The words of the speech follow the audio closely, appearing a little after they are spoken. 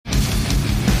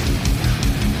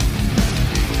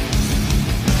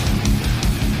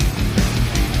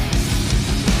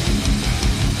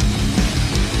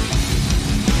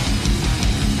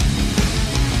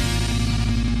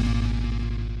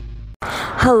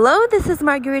Hello, this is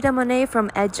Margarita Monet from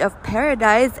Edge of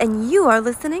Paradise, and you are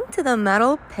listening to the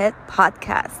Metal Pit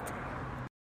Podcast.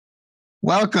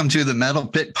 Welcome to the Metal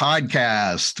Pit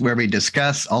Podcast, where we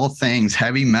discuss all things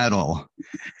heavy metal.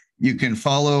 You can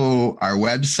follow our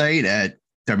website at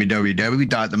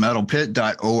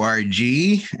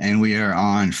www.themetalpit.org, and we are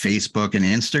on Facebook and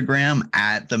Instagram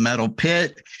at The Metal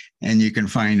Pit, and you can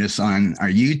find us on our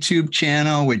YouTube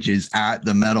channel, which is at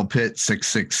The Metal Pit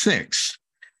 666.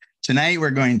 Tonight, we're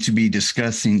going to be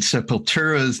discussing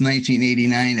Sepultura's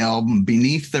 1989 album,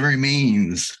 Beneath the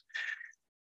Remains.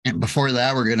 And before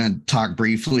that, we're going to talk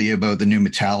briefly about the new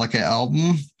Metallica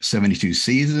album, 72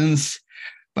 Seasons.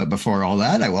 But before all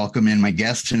that, I welcome in my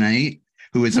guest tonight,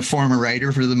 who is a former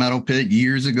writer for the Metal Pit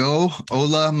years ago,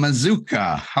 Ola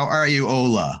Mazuka. How are you,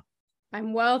 Ola?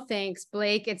 I'm well, thanks,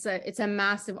 Blake. It's a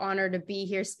massive honor to be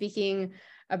here speaking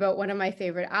about one of my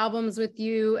favorite albums with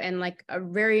you, and like a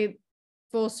very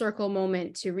full circle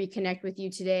moment to reconnect with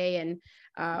you today and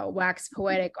wax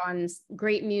poetic on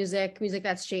great music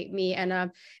that's shaped me,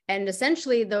 and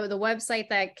essentially the website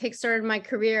that kickstarted my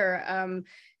career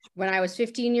when I was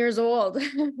 15 years old.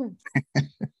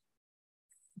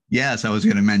 Yes, I was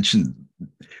going to mention,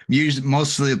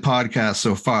 mostly the podcast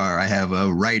so far, I have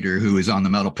a writer who is on the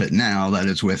Metal Pit now that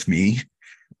is with me.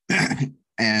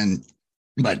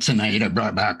 But tonight I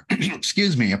brought back,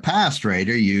 a past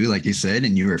writer, like you said,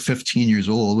 and you were 15 years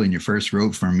old when you first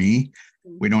wrote for me.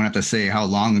 We don't have to say how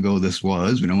long ago this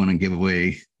was. We don't want to give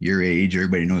away your age.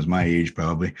 Everybody knows my age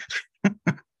probably.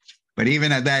 But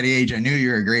even at that age, I knew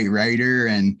you were a great writer,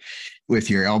 and with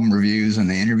your album reviews and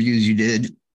the interviews you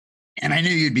did. And I knew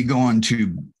you'd be going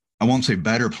to, I won't say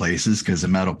better places, because the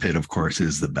Metal Pit, of course,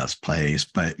 is the best place.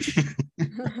 But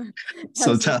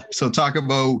so talk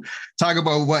about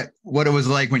what it was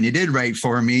like when you did write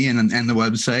for me and the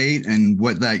website, and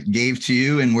what that gave to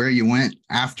you and where you went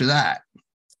after that.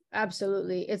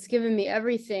 Absolutely. It's given me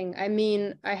everything. I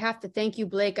mean, I have to thank you,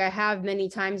 Blake. I have many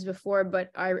times before, but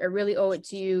I really owe it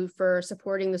to you for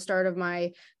supporting the start of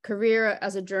my career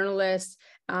as a journalist,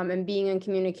 and being in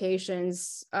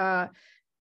communications.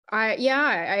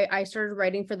 I started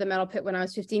writing for the Metal Pit when I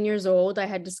was 15 years old. I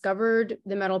had discovered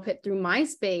the Metal Pit through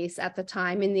MySpace at the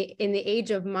time, in the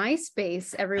age of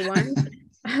MySpace, everyone.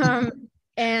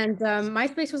 And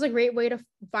MySpace was a great way to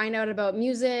find out about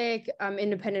music,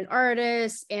 independent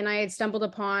artists. And I had stumbled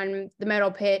upon the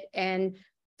Metal Pit and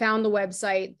found the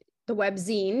website, the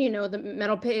webzine. You know, the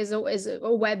Metal Pit is a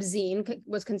webzine,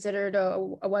 was considered a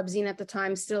webzine at the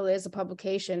time, still is a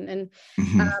publication. And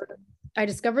I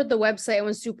discovered the website and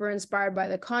was super inspired by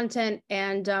the content.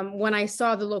 And when I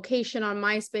saw the location on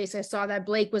MySpace, I saw that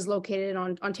Blake was located in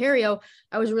Ontario.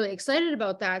 I was really excited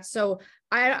about that. So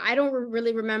I don't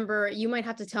really remember. You might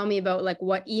have to tell me about like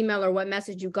what email or what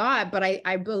message you got, but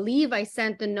I believe I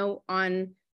sent the note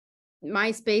on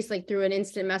MySpace, like through an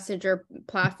instant messenger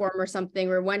platform or something,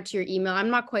 or went to your email. I'm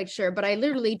not quite sure, but I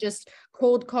literally just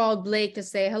cold called Blake to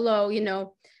say, hello,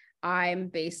 I'm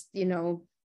based,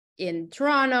 in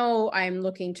Toronto. I'm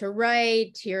looking to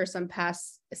write. Here are some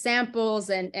past samples.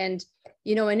 And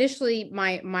initially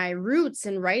my roots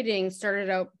in writing started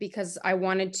out because my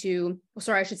roots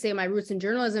in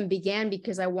journalism began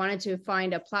because I wanted to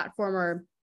find a platform or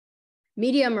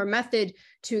medium or method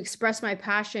to express my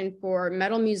passion for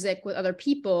metal music with other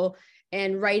people.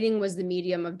 And writing was the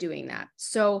medium of doing that.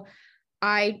 So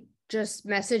I just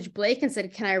messaged Blake and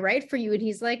said, can I write for you? And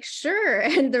he's like, sure.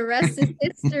 And the rest is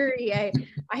history. I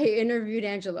interviewed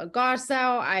Angela Gossow.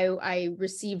 I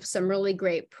received some really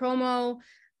great promo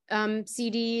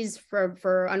CDs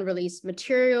for unreleased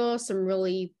material, some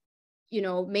really,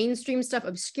 mainstream stuff,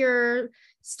 obscure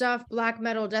stuff, black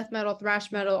metal, death metal, thrash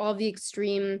metal, all the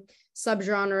extreme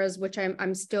subgenres, which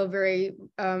I'm still very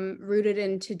rooted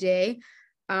in today.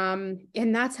 And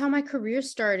that's how my career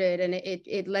started. And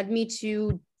it led me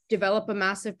to develop a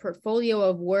massive portfolio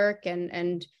of work,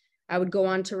 and I would go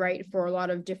on to write for a lot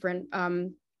of different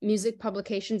music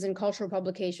publications and cultural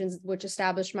publications, which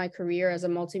established my career as a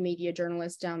multimedia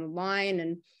journalist down the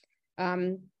line.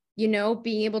 And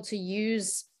being able to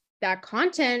use that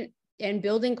content and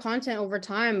building content over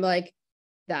time, like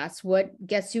that's what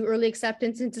gets you early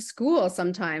acceptance into school.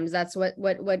 Sometimes that's what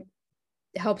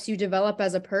helps you develop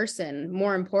as a person.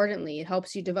 More importantly, it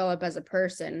helps you develop as a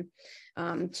person,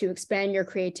 to expand your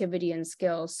creativity and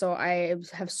skills. So I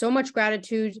have so much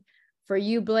gratitude for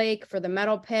you, Blake, for the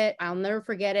Metal Pit. I'll never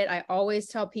forget it. I always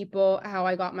tell people how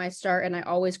I got my start, and I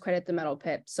always credit the Metal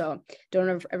Pit. So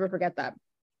don't ever forget that.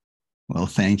 Well,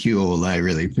 thank you, Ola. I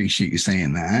really appreciate you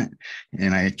saying that.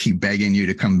 And I keep begging you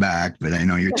to come back, but I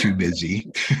know you're too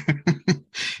busy.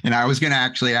 And And I was going to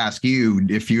actually ask you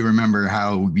if you remember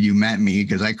how you met me,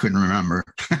 because I couldn't remember.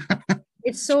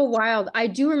 It's so wild. I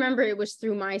do remember it was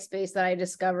through MySpace that I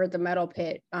discovered the Metal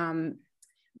Pit. Whether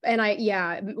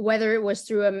it was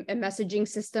through a messaging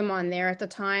system on there at the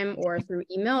time or through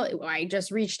email, I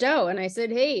just reached out and I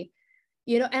said, hey,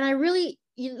 and I really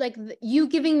you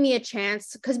giving me a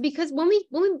chance because when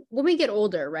we get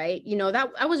older, right,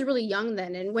 that I was really young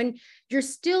then, and when you're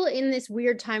still in this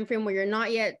weird time frame where you're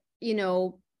not yet,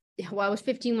 I was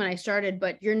 15 when I started,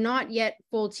 but you're not yet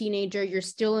full teenager, you're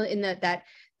still in that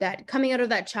coming out of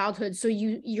that childhood. So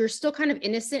you're still kind of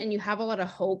innocent and you have a lot of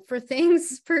hope for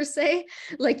things per se.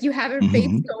 Like you haven't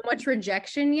faced so much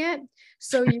rejection yet.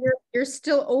 So you're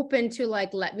still open to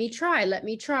let me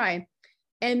try.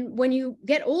 And when you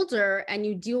get older and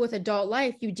you deal with adult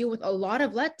life, you deal with a lot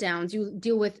of letdowns. You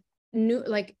deal with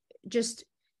just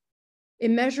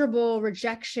immeasurable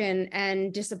rejection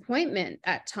and disappointment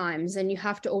at times. And you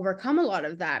have to overcome a lot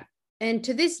of that. And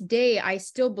to this day, I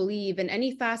still believe in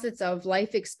any facets of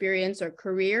life experience or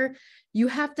career, you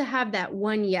have to have that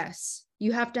one yes.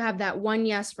 You have to have that one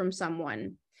yes from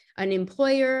someone, an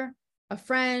employer, a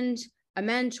friend, a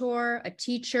mentor, a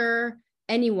teacher,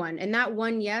 anyone. And that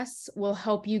one yes will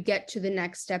help you get to the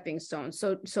next stepping stone.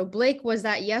 So Blake was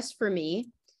that yes for me.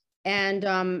 And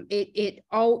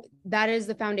that is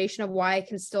the foundation of why I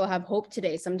can still have hope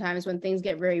today, sometimes when things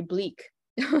get very bleak.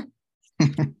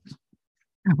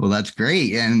 Well, that's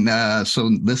great. And so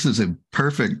this is a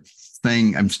perfect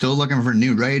thing. I'm still looking for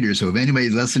new writers. So if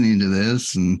anybody's listening to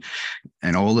this and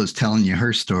Ola's telling you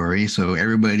her story, so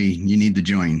everybody, you need to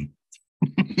join.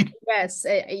 Yes.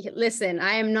 Listen,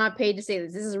 I am not paid to say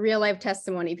this. This is real life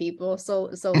testimony, people.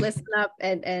 So listen up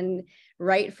and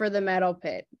write for the Metal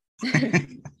Pit.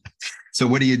 So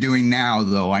what are you doing now,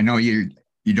 though? I know you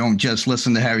don't just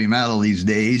listen to heavy metal these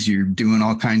days. You're doing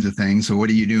all kinds of things. So what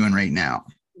are you doing right now?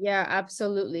 Yeah,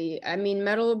 absolutely. I mean,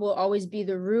 metal will always be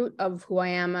the root of who I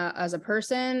am as a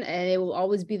person, and it will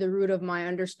always be the root of my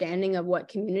understanding of what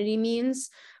community means.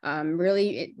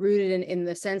 Really rooted in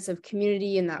the sense of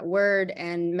community in that word,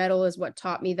 and metal is what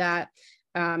taught me that.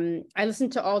 I listen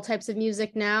to all types of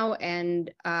music now,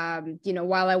 and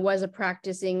while I was a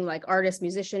practicing artist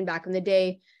musician back in the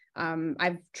day,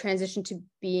 I've transitioned to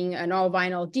being an all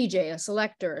vinyl DJ, a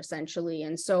selector essentially.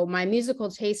 And so my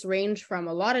musical tastes range from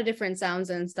a lot of different sounds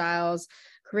and styles: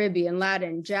 Caribbean,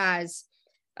 Latin, jazz,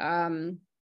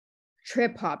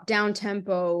 trip hop, down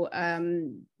tempo,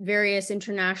 various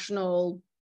international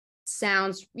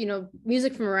sounds,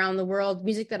 music from around the world,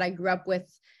 music that I grew up with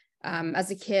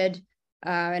as a kid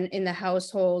and in the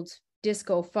household,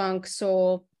 disco, funk,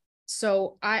 soul.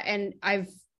 So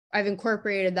I've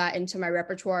incorporated that into my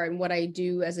repertoire and what I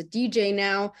do as a DJ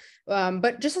now,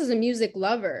 but just as a music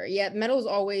lover. Yeah, metal is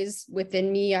always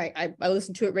within me. I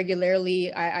listen to it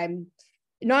regularly. I'm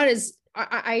not as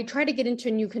I try to get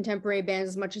into new contemporary bands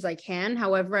as much as I can.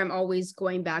 However, I'm always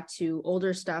going back to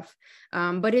older stuff.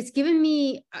 But it's given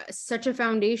me such a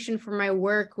foundation for my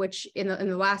work, which in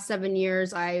the last 7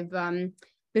 years, I've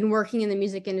been working in the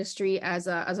music industry as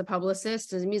a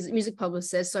publicist, as a music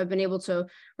publicist. So I've been able to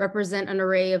represent an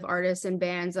array of artists and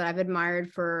bands that I've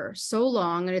admired for so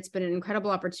long. And it's been an incredible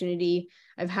opportunity.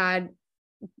 I've had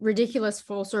ridiculous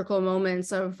full circle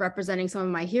moments of representing some of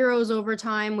my heroes over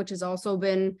time, which has also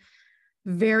been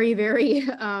very, very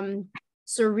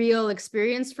surreal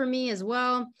experience for me as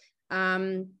well.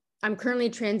 I'm currently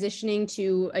transitioning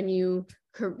to a new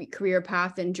career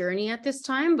path and journey at this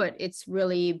time, but it's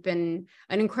really been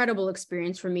an incredible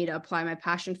experience for me to apply my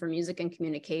passion for music and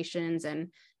communications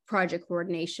and project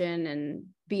coordination and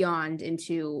beyond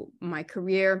into my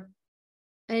career.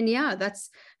 And yeah, that's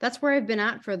where I've been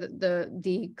at for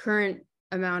the current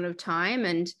amount of time.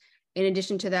 And in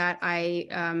addition to that, I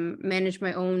manage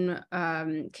my own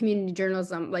community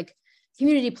journalism,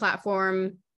 community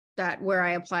platform where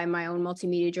I apply my own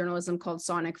multimedia journalism called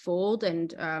Sonic Fold.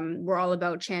 And we're all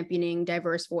about championing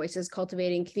diverse voices,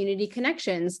 cultivating community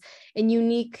connections in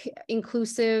unique,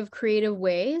 inclusive, creative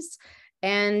ways.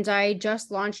 And I just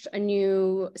launched a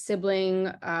new sibling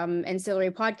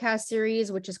ancillary podcast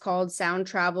series, which is called Sound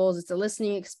Travels. It's a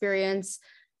listening experience,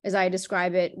 as I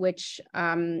describe it, which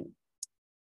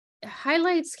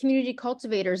highlights community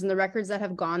cultivators and the records that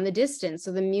have gone the distance.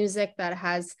 So the music that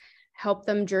has help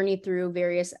them journey through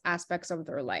various aspects of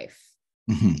their life.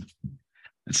 Mm-hmm.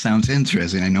 It sounds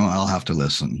interesting. I know I'll have to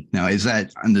listen. Now, is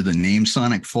that under the name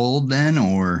Sonic Fold then,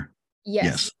 or?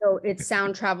 Yes. So it's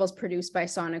Sound Travels, produced by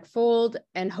Sonic Fold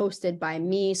and hosted by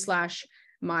me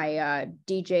 / my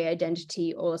DJ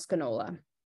identity, Ola Scanola.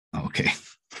 Okay.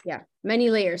 Yeah.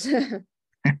 Many layers.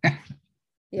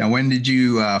 Now, when did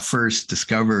you first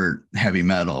discover heavy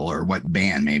metal, or what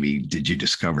band maybe did you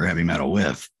discover heavy metal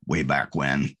with way back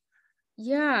when?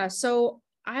 Yeah, so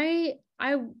I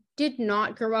did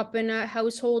not grow up in a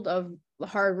household of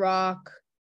hard rock,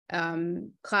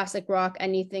 classic rock,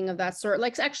 anything of that sort.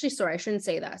 Like, actually, sorry, I shouldn't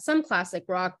say that. Some classic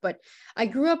rock, but I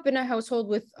grew up in a household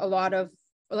with a lot of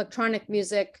electronic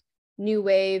music, new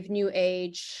wave, new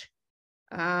age,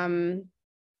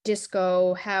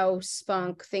 disco, house,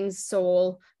 funk, things,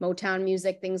 soul, Motown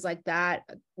music, things like that.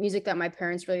 Music that my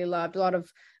parents really loved. A lot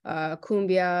of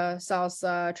cumbia,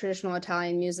 salsa, traditional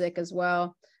Italian music as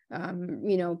well.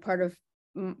 Part of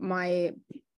my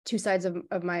two sides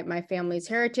of my family's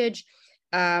heritage.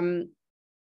 And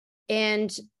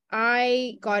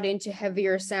I got into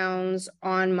heavier sounds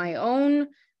on my own,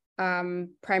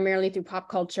 primarily through pop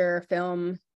culture,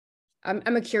 film.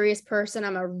 I'm a curious person.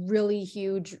 I'm a really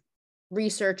huge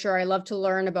researcher. I love to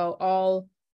learn about all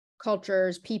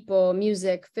cultures, people,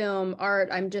 music, film, art.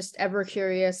 I'm just ever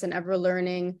curious and ever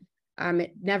learning.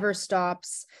 It never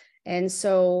stops. And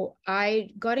so I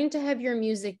got into heavier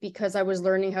music because I was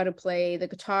learning how to play the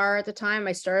guitar at the time.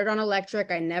 I started on electric.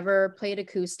 I never played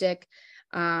acoustic.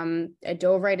 I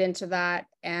dove right into that.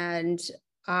 And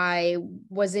I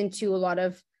was into a lot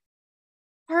of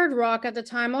hard rock at the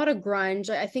time, a lot of grunge.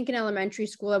 I think in elementary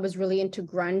school, I was really into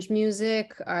grunge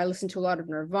music. I listened to a lot of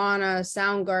Nirvana,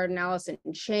 Soundgarden, Alice in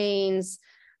Chains,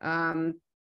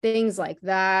 things like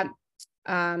that.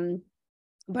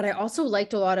 But I also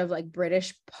liked a lot of like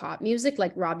British pop music,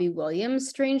 like Robbie Williams,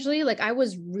 strangely. Like I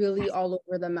was really all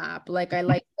over the map. Like I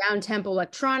like down-tempo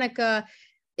electronica.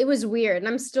 It was weird. And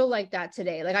I'm still like that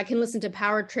today. Like I can listen to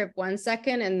Power Trip 1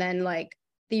 second and then like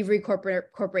Thievery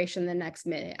Corporation the next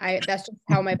minute. That's just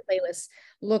how my playlists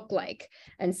look like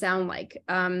and sound like.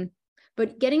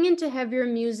 But getting into heavier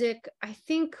music, I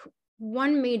think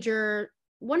one major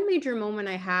moment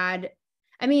I had,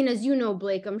 I mean, as you know,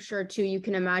 Blake, I'm sure too, you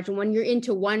can imagine when you're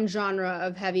into one genre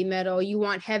of heavy metal, you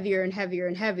want heavier and heavier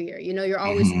and heavier. You're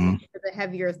always looking for the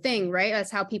heavier thing, right? That's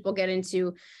how people get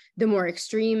into the more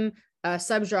extreme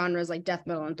subgenres like death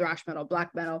metal and thrash metal,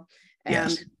 black metal.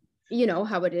 Yes. You know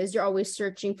how it is. You're always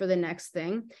searching for the next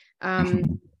thing.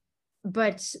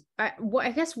 But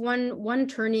I guess one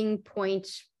turning point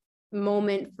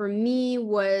moment for me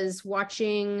was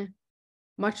watching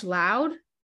Much Loud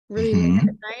really late at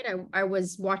night. I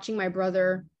was watching my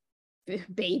brother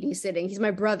babysitting. He's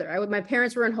my brother. My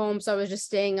parents weren't home, so I was just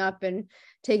staying up and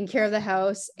taking care of the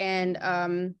house.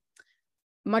 And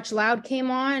Much Loud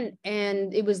came on,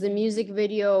 and it was the music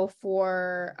video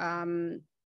for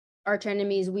Arch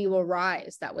Enemy's We Will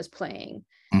Rise that was playing.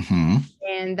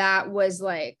 And that was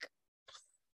like,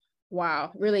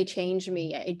 wow, really changed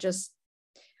me.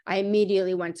 I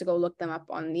immediately went to go look them up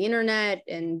on the internet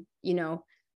and,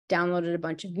 downloaded a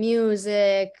bunch of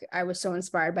music. I was so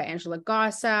inspired by Angela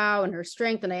Gossow and her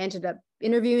strength. And I ended up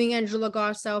interviewing Angela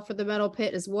Gossow for the Metal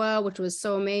Pit as well, which was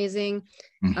so amazing.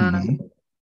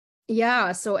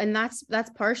 Yeah. So, and that's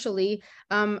partially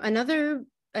another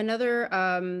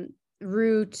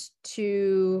route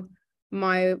to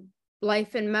my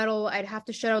life in metal. I'd have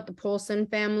to shout out the Poulsen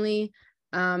family.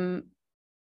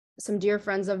 Some dear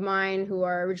friends of mine who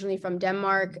are originally from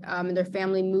Denmark, and their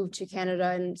family moved to Canada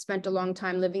and spent a long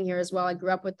time living here as well. I grew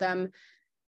up with them.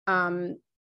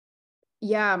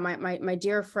 Yeah, my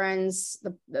dear friends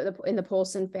in the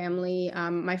Poulsen family,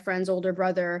 my friend's older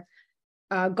brother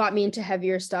got me into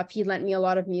heavier stuff. He lent me a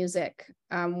lot of music.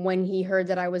 When he heard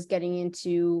that I was getting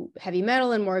into heavy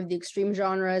metal and more of the extreme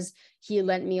genres, he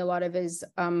lent me a lot of his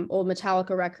old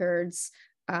Metallica records,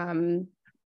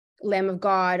 Lamb of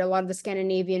God, a lot of the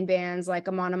Scandinavian bands like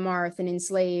Amon Amarth and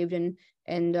Enslaved and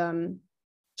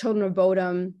Children of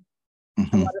Bodom,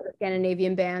 a lot of the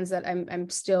Scandinavian bands that I'm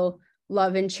still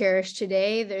love and cherish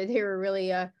today. They were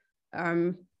really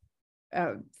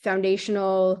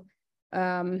foundational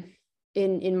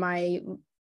in my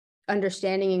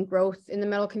understanding and growth in the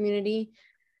metal community.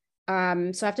 So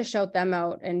I have to shout them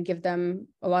out and give them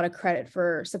a lot of credit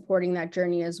for supporting that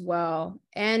journey as well.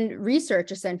 And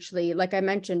research, essentially, like I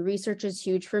mentioned, research is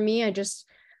huge for me. I just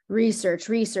research,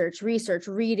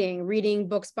 reading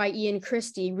books by Ian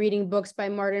Christie, reading books by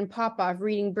Martin Popoff,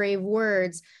 reading Brave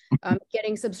Words,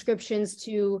 getting subscriptions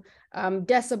to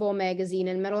Decibel magazine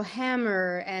and Metal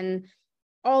Hammer and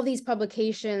all these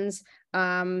publications.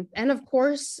 And of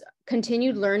course,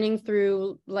 continued learning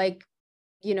through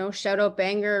shout out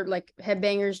Banger, like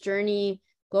Headbanger's Journey,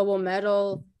 Global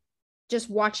Metal, just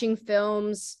watching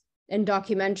films and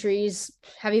documentaries,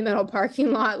 Heavy Metal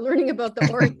Parking Lot, learning about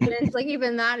the origins. Like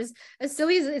even that is as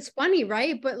silly as it's funny,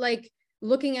 right? But like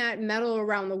looking at metal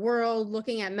around the world,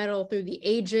 looking at metal through the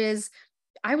ages,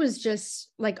 I was just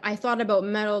like, I thought about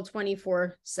metal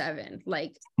 24/7,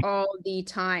 like all the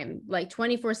time, like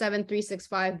 24/7,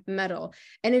 365 metal.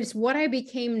 And it's what I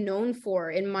became known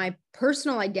for in my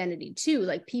personal identity too.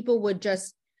 Like people would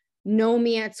just know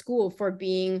me at school for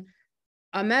being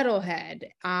a metalhead.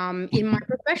 In my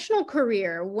professional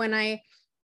career, when I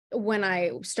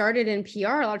started in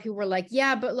PR, a lot of people were like,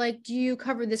 yeah, but like, do you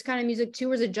cover this kind of music too,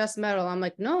 or is it just metal? I'm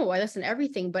like, no, I listen to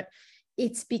everything. But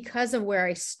it's because of where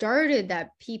I started that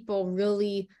people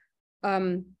really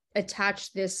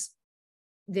attach this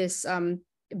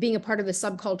being a part of the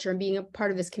subculture and being a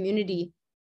part of this community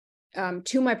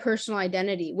to my personal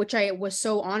identity, which I was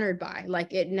so honored by.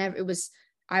 Like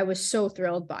I was so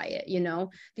thrilled by it. You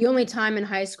know, the only time in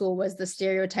high school was the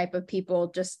stereotype of people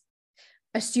just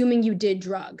assuming you did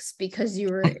drugs because you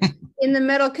were in the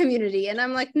metal community. And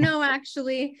I'm like, no,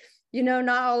 actually, you know,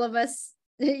 not all of us,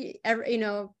 you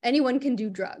know, anyone can do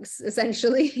drugs,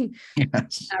 essentially.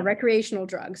 Yes. Recreational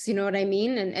drugs, you know what I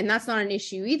mean? And that's not an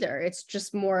issue either. It's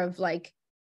just more of like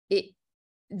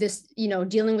this, you know,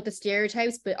 dealing with the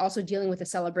stereotypes, but also dealing with the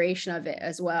celebration of it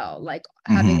as well. Like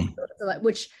having,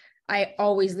 which I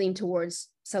always lean towards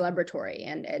celebratory.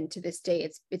 And to this day,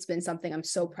 it's been something I'm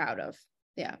so proud of.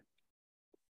 Yeah.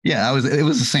 Yeah, it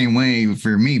was the same way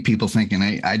for me, people thinking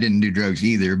I didn't do drugs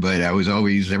either, but I was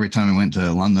always, every time I went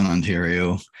to London,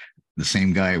 Ontario, the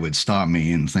same guy would stop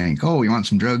me and think, oh, you want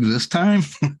some drugs this time?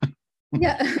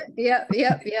 Yeah.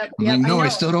 Like, no, I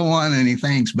still don't want any.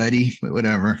 Thanks, buddy. But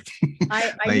whatever.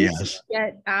 I used to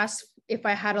get asked if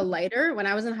I had a lighter when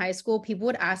I was in high school. People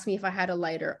would ask me if I had a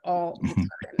lighter all the time.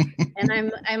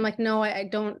 And I'm like, no, I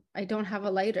don't have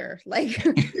a lighter. Like,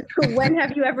 when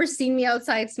have you ever seen me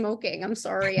outside smoking? I'm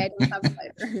sorry, I don't have a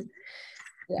lighter.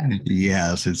 Yeah.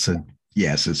 Yes,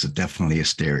 it's definitely a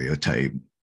stereotype.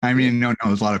 I mean, no,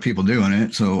 there's a lot of people doing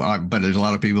it. So, but there's a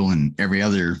lot of people in every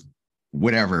other,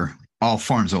 whatever, all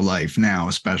forms of life now,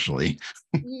 especially.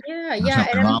 Yeah, there's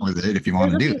nothing wrong with it if you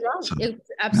want to do it. So,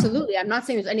 absolutely. I'm not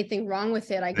saying there's anything wrong with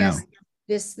it. I guess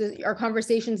our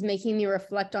conversation's making me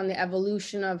reflect on the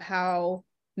evolution of how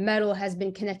metal has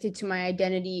been connected to my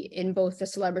identity in both the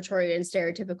celebratory and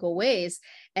stereotypical ways.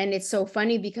 And it's so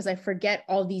funny because I forget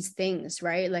all these things,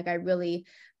 right? Like I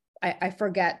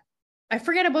forget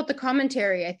about the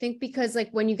commentary. I think because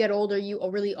like when you get older, you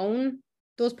really own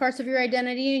those parts of your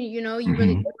identity, you know, you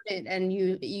really own it and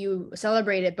you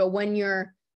celebrate it. But when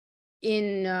you're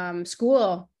in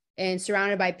school and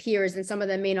surrounded by peers and some of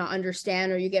them may not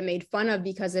understand or you get made fun of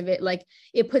because of it, like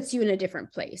it puts you in a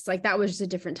different place. Like that was just a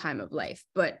different time of life.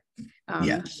 But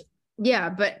yeah,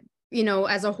 but you know,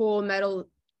 as a whole, metal,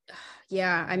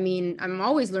 yeah, I mean, I'm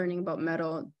always learning about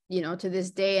metal, you know, to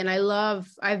this day. And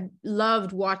I've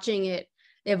loved watching it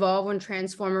evolve and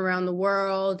transform around the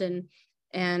world. And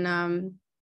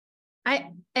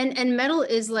metal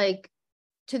is like,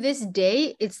 to this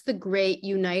day, it's the great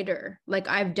uniter. Like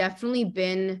I've definitely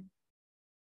been,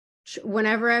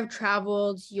 whenever I've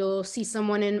traveled, you'll see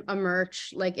someone in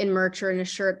merch or in a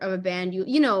shirt of a band.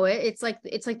 You know, it's like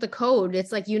the code.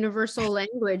 It's like universal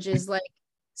language is like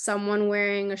someone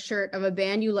wearing a shirt of a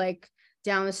band you like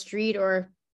down the street,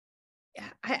 or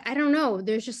I don't know.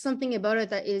 There's just something about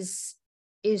it that is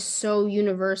so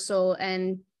universal,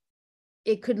 and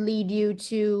it could lead you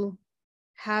to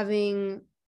having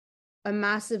a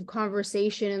massive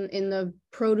conversation in the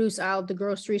produce aisle at the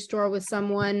grocery store with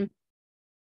someone.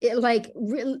 It like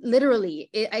literally,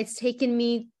 it's taken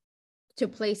me to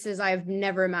places I've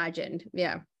never imagined.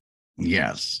 Yeah.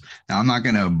 Yes. Now, I'm not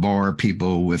going to bore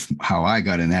people with how I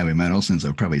got into heavy metal, since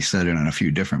I've probably said it on a few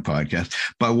different podcasts.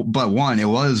 But one, it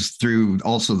was through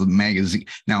also the magazine.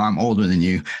 Now, I'm older than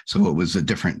you, so it was a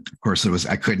different. Of course,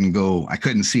 I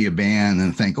couldn't see a band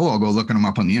and think, oh, I'll go looking them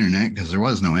up on the internet, because there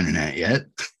was no internet yet.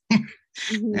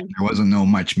 And there wasn't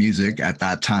much music at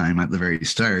that time at the very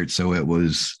start. So it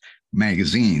was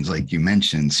magazines, like you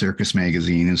mentioned. Circus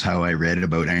Magazine is how I read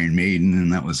about Iron Maiden,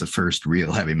 and that was the first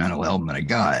real heavy metal album that I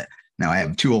got. Now, I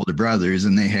have two older brothers,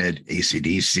 and they had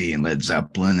AC/DC and Led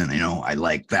Zeppelin, and I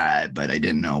liked that, but I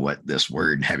didn't know what this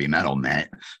word heavy metal meant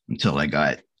until I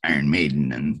got Iron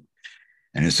Maiden.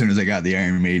 And as soon as I got the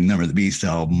Iron Maiden Number of the Beast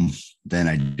album, then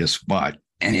I just bought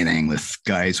anything with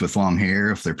guys with long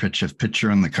hair. If their picture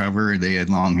on the cover, they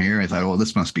had long hair, I thought, oh,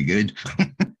 this must be good.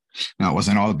 No, it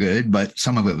wasn't all good, but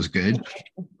some of it was good.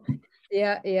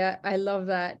 Yeah, I love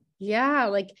that. Yeah,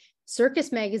 like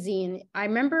Circus Magazine. I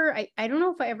remember, I don't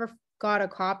know if I ever got a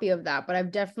copy of that, but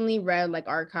I've definitely read like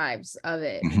archives of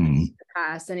it in the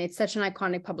past. And it's such an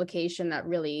iconic publication that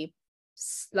really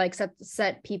like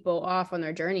set people off on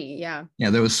their journey. Yeah,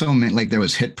 there was so many. Like there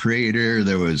was Hit Parader,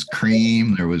 there was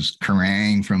Cream, there was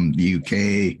Kerrang from the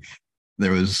UK.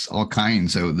 there was all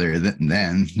kinds out there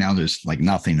then. Now there's like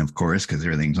nothing, of course, because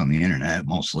everything's on the internet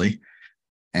mostly.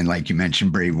 And like you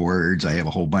mentioned, Brave Words, I have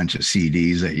a whole bunch of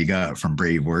CDs that you got from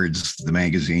Brave Words, the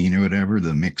magazine or whatever,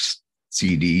 the mixed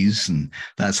CDs. And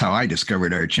that's how I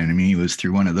discovered Arch Enemy, was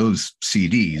through one of those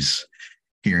CDs,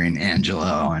 hearing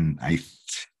Angela. And I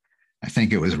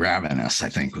think it was Ravenous, I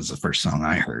think was the first song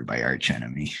I heard by Arch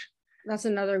Enemy. That's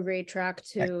another great track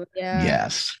too. Yeah.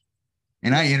 Yes.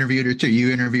 And I interviewed her too.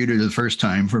 You interviewed her the first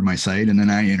time for my site, and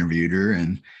then I interviewed her.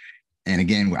 And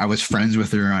again, I was friends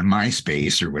with her on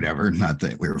MySpace or whatever. Not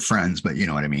that we were friends, but you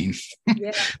know what I mean.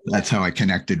 Yeah. That's how I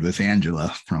connected with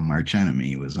Angela from Arch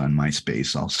Enemy, was on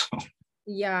MySpace also.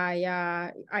 Yeah.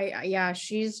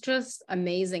 She's just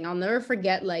amazing. I'll never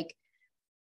forget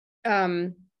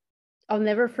I'll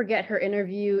never forget her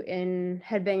interview in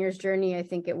Headbanger's Journey, I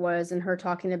think it was, and her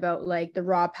talking about like the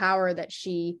raw power that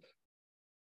she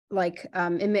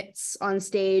emits on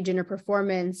stage in her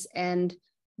performance, and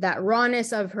that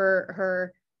rawness of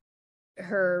her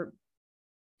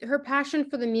passion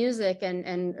for the music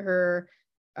and her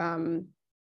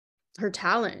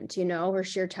talent, her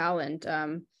sheer talent.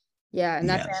 Yeah, and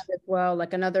that Yes. band as well,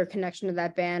 like another connection to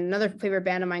that band, another favorite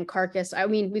band of mine, Carcass. I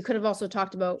mean, we could have also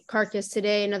talked about Carcass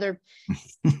today, another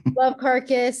love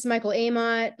Carcass, Michael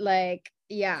Amott,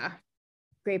 yeah,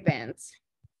 great bands.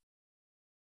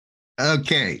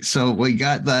 Okay, so we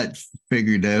got that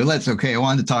figured out. I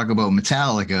wanted to talk about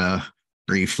Metallica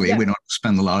briefly. Yeah. We don't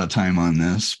spend a lot of time on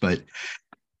this, but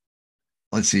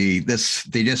let's see.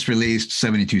 They just released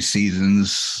 72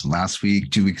 Seasons last week,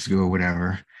 2 weeks ago,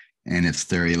 whatever, and it's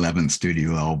their 11th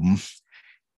studio album.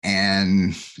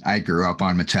 And I grew up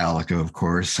on Metallica, of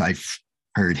course. I've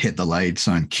heard Hit the Lights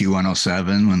on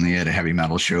Q107 when they had a heavy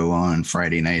metal show on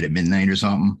Friday night at midnight or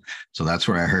something. So that's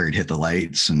where I heard Hit the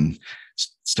Lights and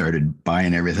started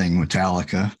buying everything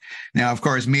Metallica. Now, of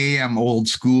course, I'm old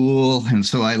school, and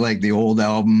so I like the old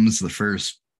albums, the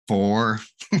first 4,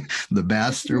 the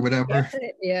best or whatever.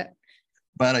 Yeah.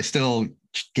 But I still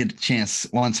get a chance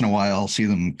once in a while, see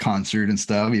them concert and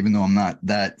stuff, even though I'm not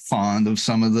that fond of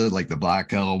some of the, like the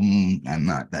Black Album, I'm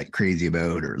not that crazy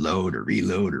about, or Load or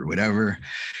Reload or whatever.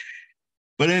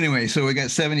 But anyway, so we got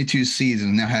 72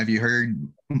 Seasons. Now, have you heard,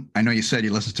 I know you said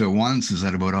you listened to it once. Is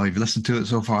that about all you've listened to it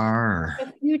so far? Or?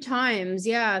 A few times.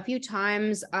 Yeah, a few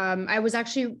times. I was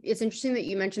actually, it's interesting that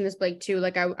you mentioned this, Blake, too.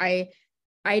 Like I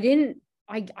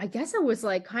guess I was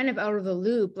like kind of out of the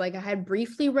loop. Like I had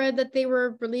briefly read that they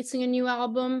were releasing a new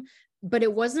album, but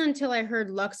it wasn't until I heard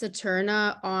Lux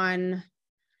Eterna on,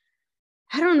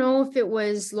 I don't know if it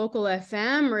was local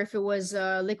FM or if it was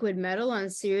Liquid Metal on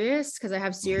Sirius, because I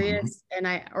have Sirius,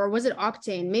 or was it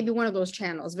Octane? Maybe one of those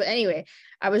channels. But anyway,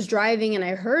 I was driving and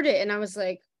I heard it and I was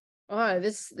like, oh,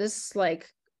 this like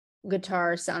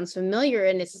guitar sounds familiar,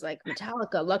 and it's like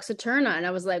Metallica, Lux Eterna, and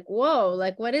I was like, whoa,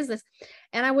 like what is this?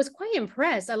 And I was quite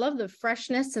impressed. I love the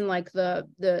freshness and like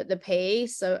the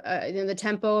pace. So the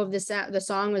tempo of the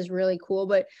song was really cool.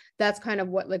 But that's kind of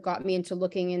what like got me into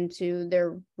looking into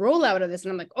their rollout of this.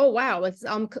 And I'm like, oh wow, like this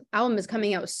album is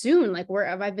coming out soon. Like where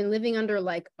have I been living under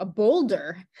like a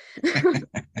boulder,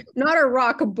 not a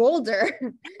rock, a boulder.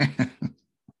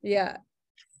 Yeah.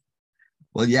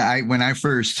 Well, yeah, when I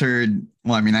first heard,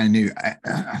 I knew,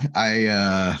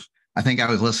 I think I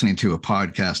was listening to a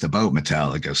podcast about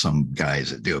Metallica, some guys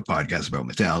that do a podcast about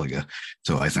Metallica.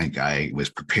 So I think I was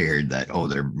prepared that,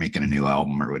 they're making a new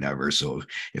album or whatever. So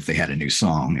if they had a new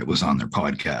song, it was on their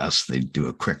podcast. They'd do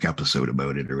a quick episode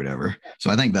about it or whatever.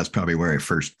 So I think that's probably where I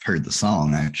first heard the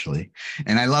song, actually.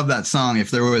 And I love that song.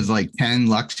 If there was like 10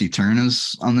 Lux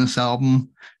Eternas on this album,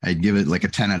 I'd give it like a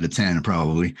 10 out of 10,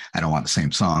 probably. I don't want the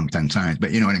same song 10 times,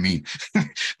 but you know what I mean?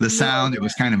 The sound, it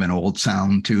was kind of an old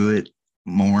sound to it,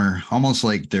 more almost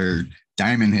like their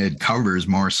Diamond Head covers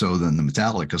more so than the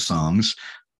Metallica songs.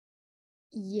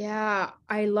 Yeah,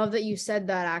 I love that you said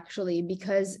that, actually,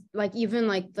 because like even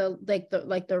like the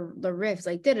riffs,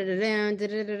 like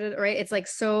da-da-da-da, right? It's like,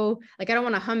 so like I don't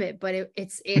want to hum it, but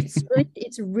it's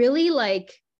it's really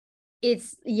like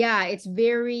it's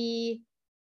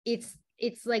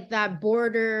like that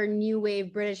border new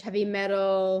wave British heavy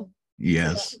metal.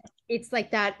 Yes. It's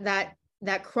like that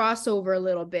crossover a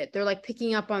little bit. They're like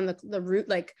picking up on the root,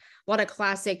 like a lot of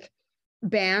classic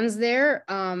bands there.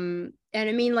 And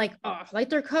I mean, like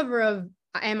their cover of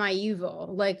Am I Evil?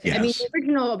 Like, yes. I mean, the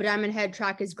original Diamond Head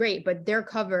track is great, but their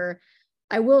cover,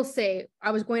 I will say,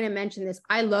 I was going to mention this,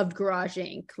 I loved Garage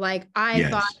Inc. Like I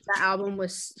thought that album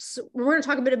was, we're going to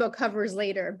talk a bit about covers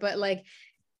later, but like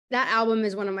that album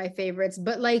is one of my favorites.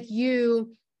 But like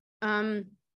you, I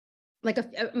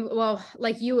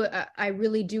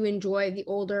really do enjoy the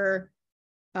older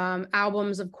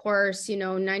albums, of course,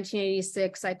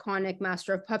 1986 iconic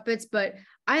Master of Puppets, but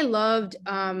I loved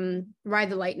Ride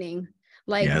the Lightning.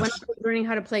 Like when I was learning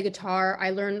how to play guitar, I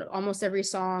learned almost every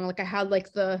song. Like I had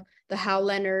like the Hal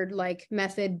Leonard like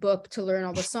method book to learn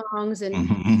all the songs,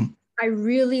 and I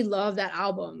really love that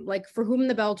album. Like For Whom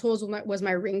the Bell Tolls was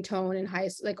my ringtone in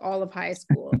like all of high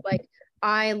school. Like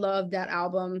I love that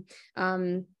album.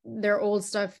 Their old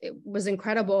stuff, it was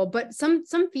incredible. But some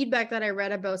feedback that I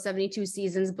read about 72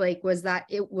 Seasons, Blake, was that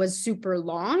it was super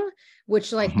long,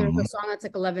 which like there's a song that's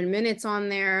like 11 minutes on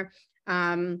there.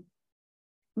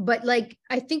 But like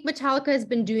I think Metallica has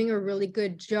been doing a really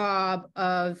good job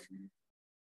of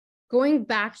going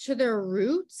back to their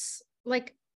roots.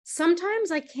 Like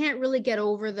sometimes I can't really get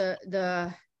over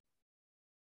the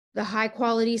high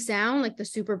quality sound, like the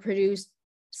super produced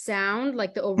sound,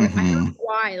 like the over. I don't know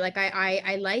why. Like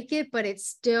I like it, but it's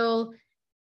still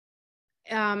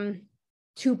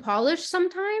too polished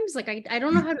sometimes. Like I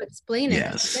don't know how to explain it.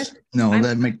 Yes. No,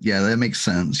 that makes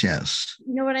sense. Yes.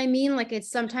 You know what I mean? Like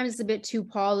sometimes it's a bit too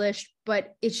polished,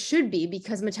 but it should be,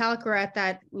 because Metallica are at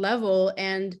that level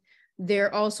and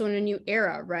they're also in a new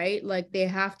era, right? Like they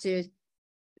have to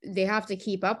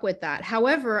keep up with that.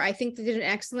 However, I think they did an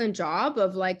excellent job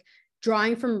of like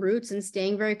drawing from roots and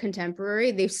staying very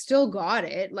contemporary. They've still got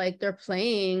it. Like they're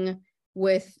playing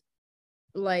with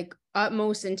like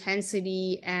utmost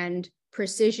intensity and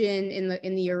precision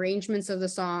in the arrangements of the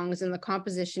songs and the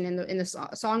composition and in the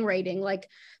songwriting. Like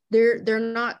they're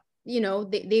not,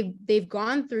 they've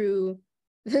gone through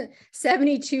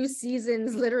 72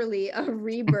 seasons literally of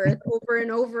rebirth over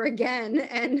and over again,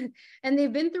 and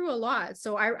they've been through a lot.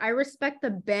 So I respect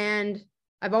the band.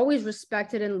 I've always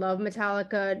respected and loved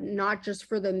Metallica, not just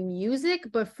for the music,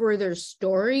 but for their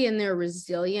story and their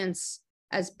resilience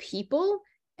as people,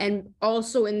 and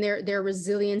also in their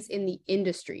resilience in the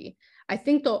industry. I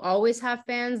think they'll always have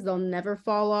fans. They'll never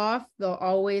fall off. They'll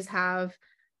always have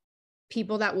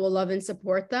people that will love and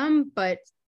support them. But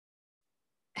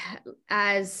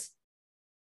as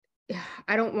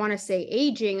I don't want to say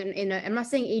aging I'm not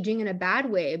saying aging in a bad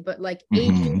way, but like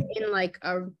aging in like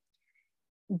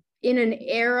in an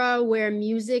era where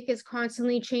music is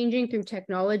constantly changing through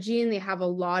technology, and they have a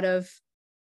lot of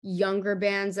younger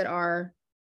bands that are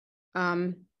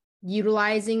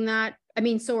utilizing that. I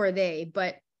mean, so are they,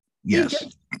 but yes,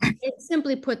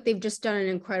 simply put, they've just done an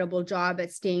incredible job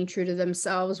at staying true to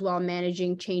themselves while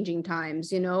managing changing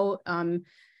times,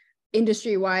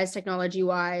 industry wise, technology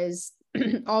wise,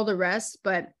 all the rest.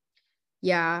 But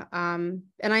yeah, and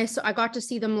I got to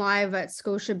see them live at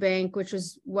Scotiabank, which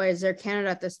was Air Canada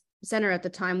at the center at the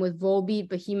time, with Volbeat,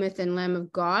 Behemoth, and Lamb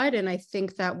of God. And I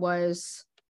think that was,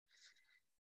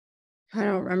 I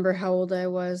don't remember how old I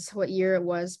was, what year it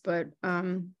was, but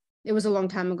it was a long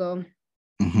time ago.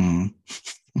 It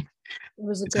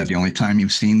was Is that the only time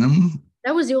you've seen them?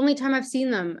 That was the only time I've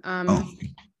seen them.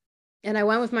 And I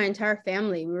went with my entire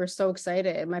family. We were so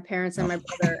excited, my parents and my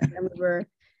brother, and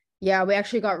we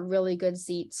actually got really good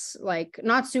seats, like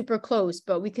not super close,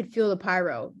 but we could feel the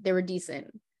pyro. They were decent.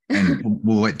 And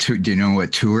do you know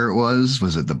what tour it was?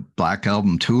 Was it the Black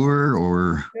Album tour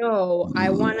or? No, I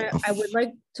would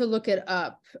like to look it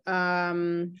up,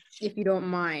 if you don't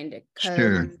mind.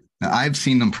 Sure. Now, I've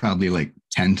seen them probably like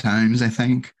 10 times, I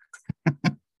think.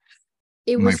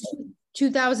 It was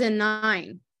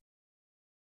 2009.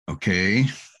 Okay.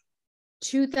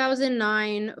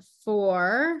 2009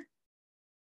 for,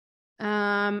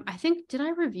 I think, did I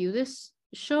review this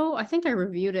show? I think I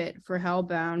reviewed it for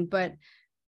Hellbound, but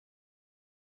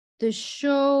the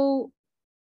show,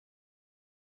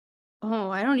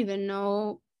 I don't even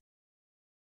know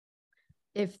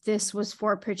if this was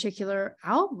for a particular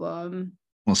album.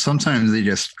 Well, sometimes they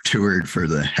just toured for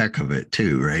the heck of it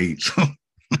too, right? So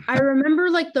I remember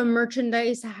like the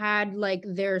merchandise had like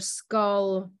their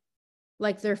skull,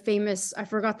 like their famous, I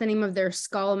forgot the name of their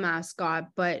skull mascot,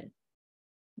 but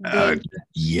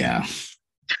yeah,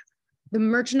 the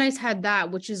merchandise had that,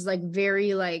 which is like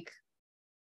very like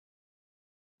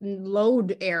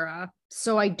Load era.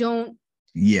 So I don't.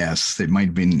 Yes, it might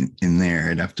have been in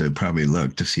there. I'd have to probably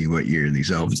look to see what year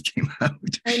these albums came out.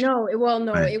 I know. Well,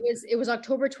 no, right. It was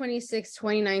October 26,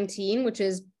 2019, which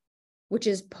is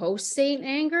post Saint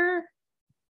Anger.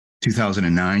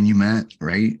 2009, you meant,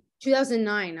 right?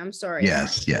 2009. I'm sorry.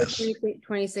 Yes.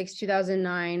 26,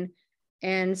 2009.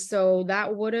 And so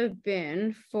that would have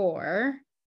been for,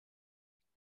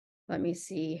 let me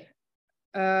see.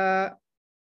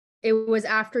 It was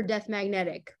after Death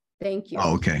Magnetic. Thank you.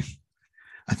 Oh, okay.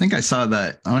 I think I saw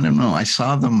that. I don't know. I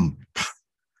saw them.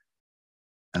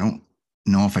 I don't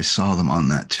know if I saw them on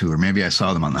that tour. Maybe I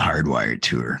saw them on the Hardwired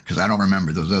tour because I don't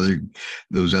remember those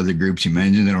other groups you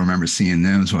mentioned. I don't remember seeing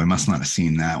them, so I must not have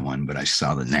seen that one. But I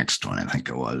saw the next one. I think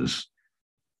it was.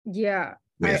 Yeah.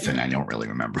 And I don't really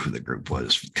remember who the group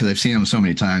was because I've seen them so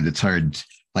many times. It's hard.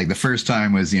 Like the first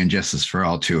time was the Injustice for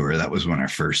All tour. That was when I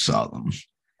first saw them.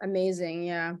 Amazing.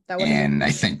 Yeah. And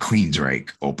I think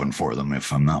Queensryche opened for them,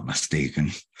 if I'm not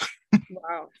mistaken.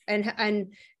 Wow.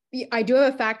 And I do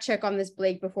have a fact check on this,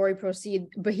 Blake, before we proceed.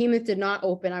 Behemoth did not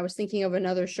open. I was thinking of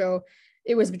another show.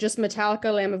 It was just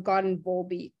Metallica, Lamb of God, and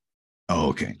Volbeat. Oh,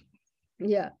 okay.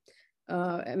 Yeah.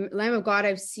 Lamb of God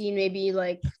I've seen maybe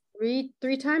like three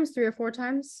or four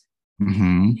times.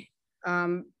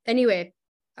 Mm-hmm. Anyway,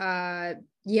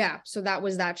 yeah, so that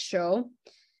was that show.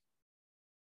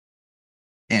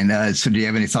 And so do you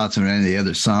have any thoughts on any of the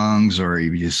other songs, or are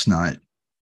you just not?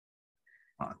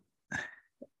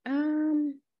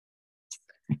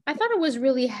 I thought it was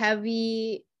really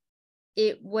heavy.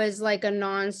 It was like a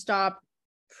nonstop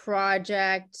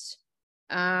project.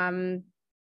 There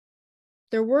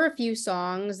were a few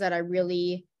songs that I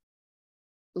really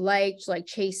liked, like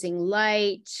Chasing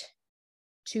Light,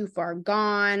 Too Far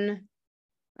Gone.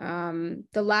 The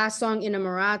last song,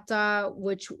 Inamorata,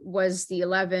 which was the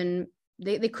 11.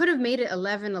 They could have made it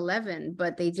 11:11,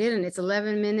 but they didn't. It's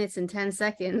 11 minutes and 10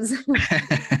 seconds.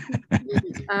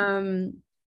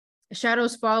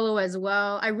 Shadows Follow as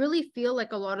well. I really feel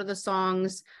like a lot of the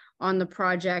songs on the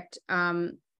project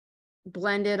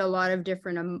blended a lot of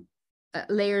different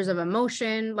layers of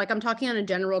emotion. Like I'm talking on a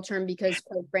general term because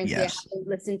quite frankly, yes. I haven't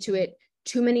listened to it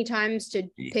too many times to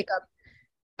pick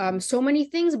up so many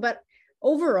things. But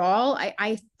overall,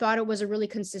 I thought it was a really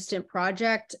consistent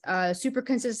project, super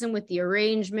consistent with the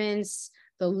arrangements,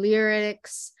 the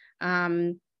lyrics.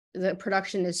 The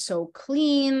production is so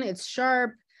clean, it's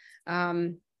sharp.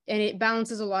 And it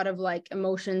balances a lot of like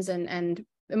emotions and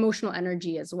emotional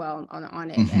energy as well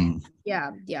on it. Mm-hmm. And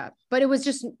yeah. But it was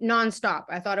just nonstop.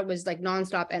 I thought it was like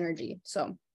nonstop energy.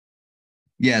 So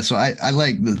yeah, so I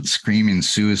like the Screaming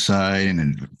Suicide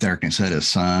and the Darkness Out of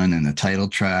Sun and the title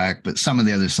track, but some of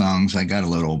the other songs I got a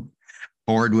little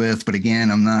bored with. But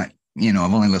again, I'm not,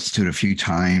 I've only listened to it a few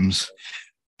times.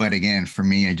 But again, for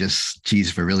me,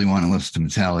 if I really want to listen to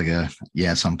Metallica,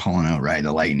 yes, I'm pulling out Ride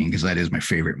the Lightning because that is my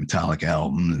favorite Metallica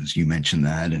album, as you mentioned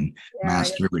that. And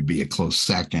Master would be a close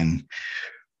second.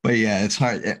 But yeah, it's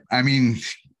hard. I mean,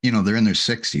 they're in their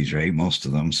 60s, right? Most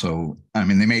of them. So, I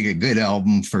mean, they make a good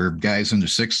album for guys in their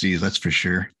 60s, that's for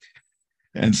sure.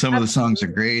 And some of the songs are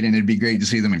great, and it'd be great to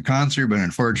see them in concert. But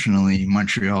unfortunately,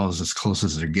 Montreal is as close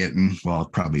as they're getting. Well,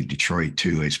 probably Detroit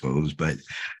too, I suppose. But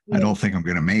I don't think I'm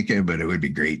going to make it. But it would be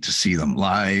great to see them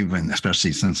live, and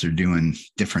especially since they're doing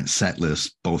different set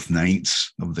lists both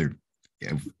nights of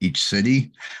each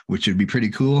city, which would be pretty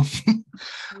cool.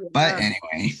 But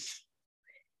anyway.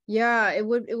 Yeah, it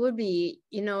would be,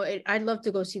 I'd love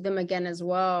to go see them again as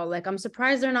well. Like, I'm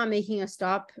surprised they're not making a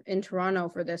stop in Toronto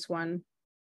for this one.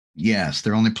 Yes,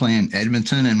 they're only playing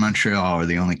Edmonton and Montreal are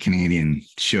the only Canadian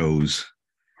shows.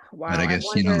 Wow, but I guess,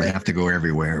 they have to go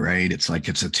everywhere, right? It's like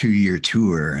it's a 2-year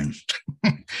tour. And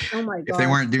oh my God. If they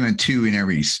weren't doing 2 in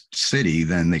every city,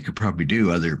 then they could probably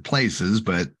do other places,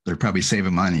 but they're probably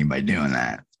saving money by doing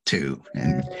that too.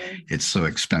 And it's so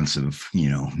expensive,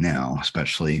 now,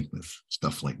 especially with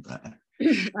stuff like that.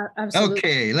 Absolutely.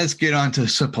 Okay, let's get on to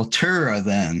Sepultura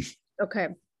then. Okay.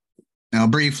 Now,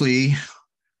 briefly,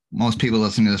 most people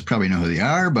listening to this probably know who they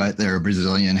are, but they're a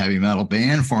Brazilian heavy metal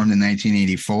band formed in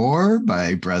 1984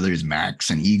 by brothers Max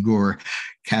and Igor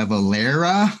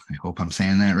Cavalera. I hope I'm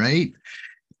saying that right.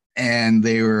 And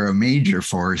they were a major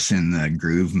force in the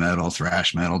groove metal,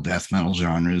 thrash metal, death metal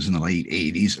genres in the late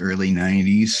 80s, early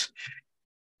 90s.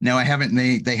 Now I have it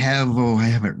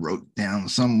wrote down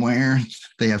somewhere.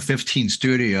 They have 15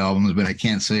 studio albums, but I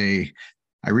can't say,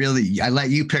 I let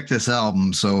you pick this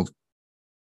album. So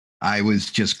I was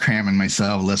just cramming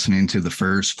myself listening to the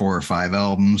first 4 or 5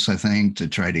 albums, I think, to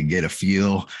try to get a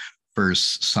feel for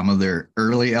some of their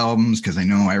early albums, because I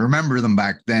remember them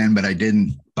back then, but I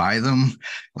didn't buy them.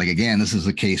 Like, again, this is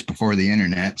the case before the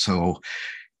internet, so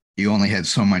you only had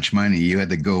so much money. You had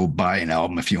to go buy an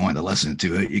album if you wanted to listen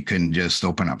to it. You couldn't just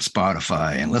open up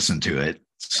Spotify and listen to it.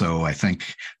 So I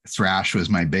think thrash was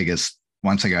my biggest,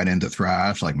 once I got into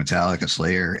thrash, like Metallica,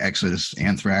 Slayer, Exodus,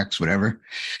 Anthrax, whatever.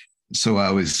 So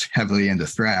I was heavily into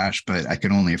thrash, but I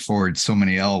could only afford so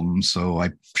many albums. So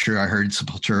I'm sure I heard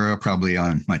Sepultura probably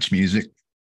on Much Music.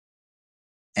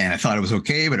 And I thought it was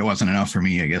okay, but it wasn't enough for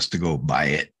me, I guess, to go buy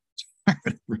it.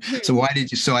 So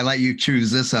I let you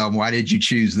choose this album. Why did you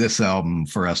choose this album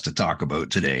for us to talk about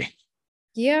today?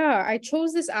 Yeah, I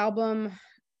chose this album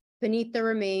Beneath the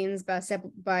Remains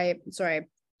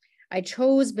I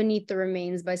chose Beneath the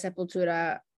Remains by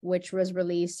Sepultura, which was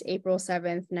released April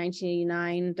 7th,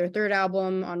 1989, their third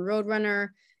album on Roadrunner.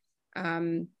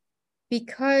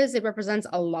 Because it represents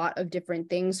a lot of different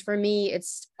things for me.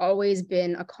 It's always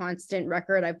been a constant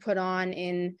record I put on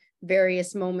in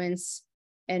various moments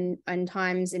and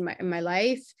times in my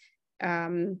life.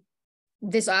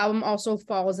 This album also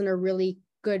falls in a really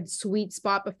good sweet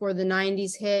spot before the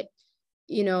 90s hit,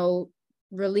 you know,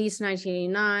 released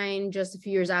 1989, just a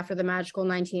few years after the magical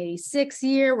 1986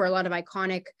 year, where a lot of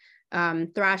iconic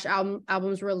thrash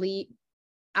albums where a lot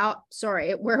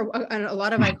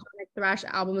of iconic thrash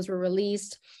albums were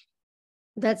released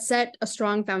that set a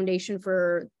strong foundation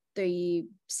for the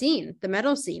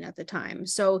metal scene at the time.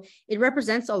 So it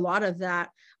represents a lot of that.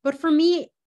 But for me,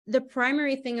 the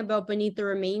primary thing about Beneath the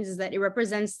Remains is that it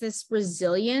represents this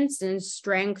resilience and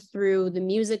strength through the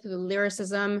music, the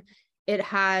lyricism. It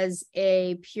has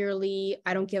a purely,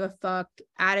 I don't give a fuck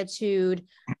attitude,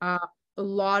 a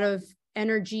lot of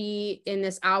energy in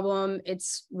this album.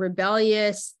 It's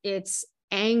rebellious, it's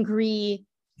angry,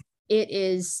 it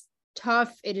is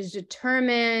tough, it is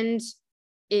determined,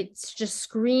 it just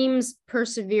screams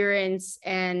perseverance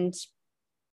and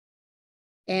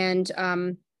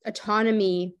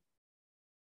autonomy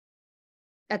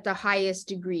at the highest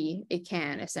degree it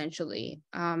can, essentially.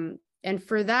 And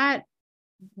for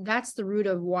that's the root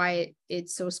of why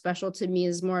it's so special to me,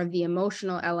 is more of the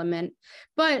emotional element.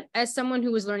 But as someone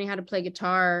who was learning how to play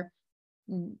guitar,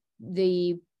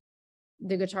 the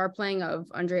guitar playing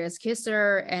of Andreas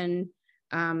Kisser and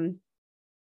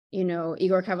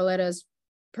Igor Cavalletta's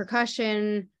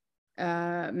percussion,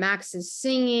 Max's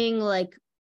singing, like,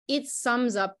 it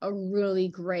sums up a really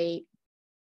great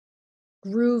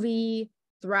groovy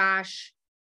thrash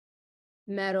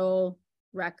metal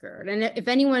record. And if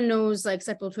anyone knows like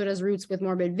Sepultura's roots with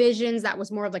Morbid Visions, that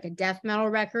was more of like a death metal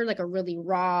record, like a really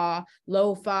raw,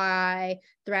 lo-fi,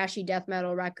 thrashy death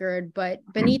metal record. But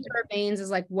Beneath the Remains is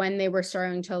like when they were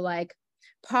starting to like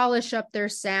polish up their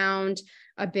sound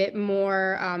a bit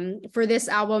more. For this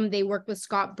album, they worked with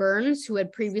Scott Burns, who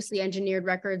had previously engineered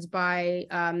records by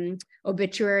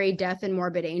Obituary, Death, and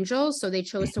Morbid Angel. So they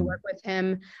chose to work with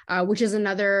him, which is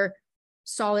another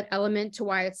solid element to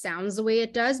why it sounds the way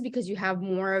it does, because you have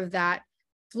more of that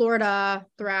Florida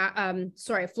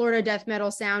death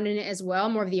metal sound in it as well,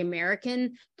 more of the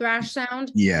American thrash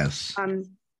sound. Yes.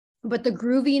 But the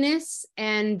grooviness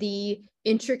and the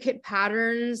intricate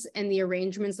patterns and the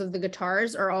arrangements of the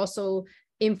guitars are also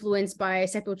influenced by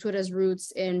Sepultura's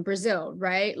roots in Brazil,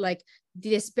 right? Like,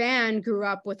 this band grew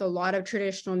up with a lot of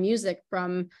traditional music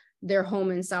from their home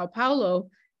in Sao Paulo.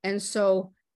 And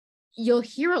so you'll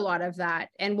hear a lot of that.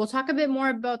 And we'll talk a bit more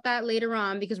about that later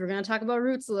on, because we're going to talk about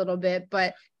roots a little bit.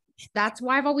 But that's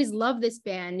why I've always loved this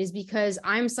band, is because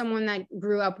I'm someone that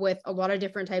grew up with a lot of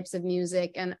different types of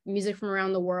music and music from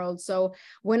around the world. So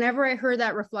whenever I heard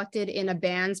that reflected in a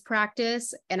band's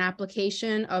practice and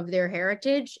application of their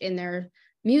heritage in their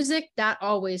music, that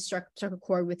always struck a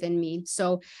chord within me.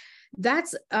 So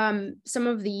that's some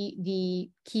of the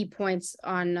key points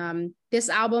on this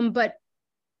album. But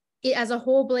as a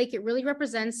whole, Blake, it really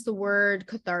represents the word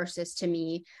catharsis to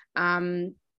me.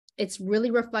 It's really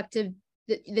reflective.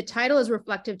 The title is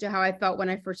reflective to how I felt when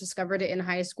I first discovered it in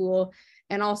high school,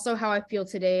 and also how I feel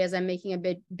today as I'm making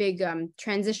a big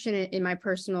transition in my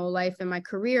personal life and my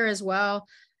career as well.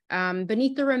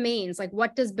 Beneath the Remains, like,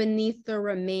 what does Beneath the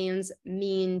Remains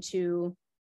mean to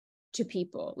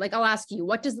people? Like, I'll ask you,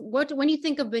 when you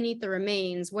think of Beneath the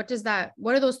Remains, what do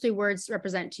those three words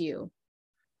represent to you?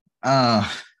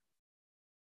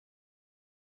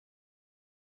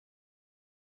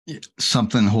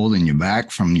 Something holding you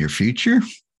back from your future,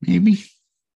 maybe.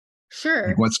 Sure.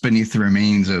 Like, what's beneath the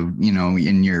remains of,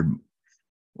 in your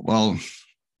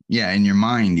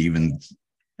mind, even.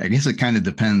 I guess it kind of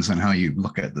depends on how you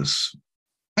look at this.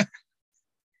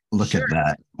 Sure. At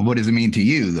that. What does it mean to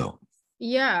you, though?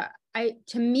 Yeah,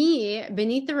 to me,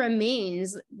 Beneath the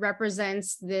Remains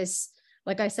represents this,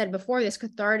 like I said before, this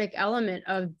cathartic element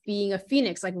of being a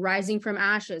phoenix, like rising from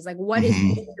ashes. Like, what is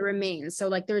Beneath the Remains? So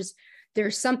like there's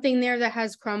something there that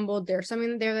has crumbled. There's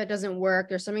something there that doesn't work.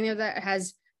 There's something there that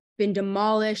has been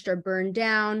demolished or burned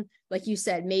down. Like you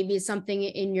said, maybe it's something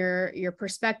in your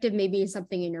perspective. Maybe it's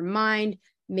something in your mind.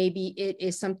 Maybe it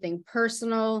is something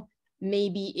personal.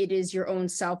 Maybe it is your own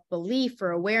self-belief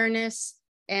or awareness.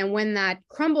 And when that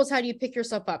crumbles, how do you pick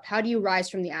yourself up? How do you rise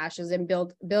from the ashes and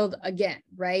build again,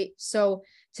 right? So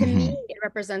to me, it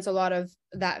represents a lot of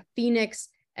that phoenix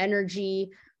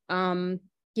energy. I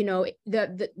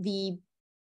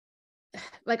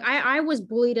was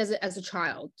bullied as a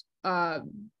child,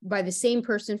 by the same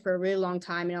person for a really long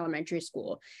time in elementary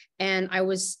school. And I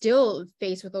was still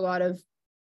faced with a lot of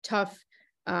tough,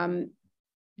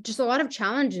 just a lot of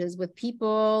challenges with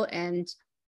people and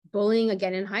bullying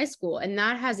again in high school. And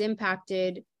that has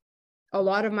impacted a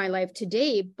lot of my life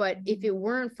today. But if it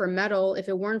weren't for metal, if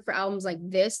it weren't for albums like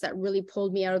this that really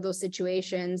pulled me out of those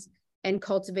situations and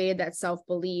cultivated that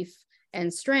self-belief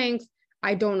and strength,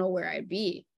 I don't know where I'd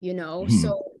be, you know?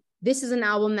 So this is an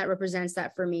album that represents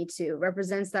that for me too,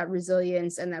 represents that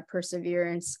resilience and that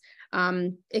perseverance.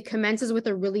 It commences with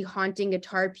a really haunting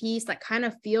guitar piece that kind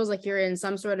of feels like you're in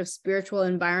some sort of spiritual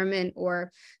environment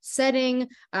or setting.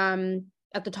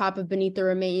 At the top of Beneath the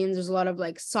Remains, there's a lot of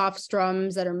like soft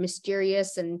strums that are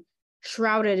mysterious and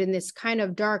shrouded in this kind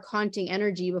of dark, haunting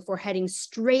energy before heading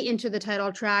straight into the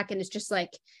title track. And it's just like,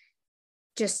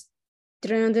 just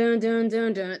dun, dun, dun,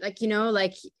 dun, dun. Like, you know,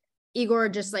 like Igor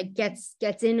just like gets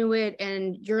into it,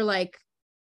 and you're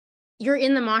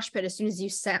in the mosh pit as soon as you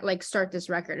start this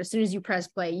record. As soon as you press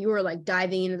play, you are like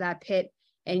diving into that pit,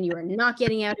 and you are not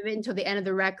getting out of it until the end of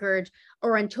the record,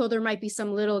 or until there might be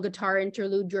some little guitar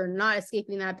interlude. You're not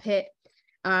escaping that pit.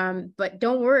 But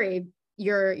don't worry,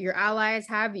 your allies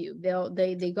have you.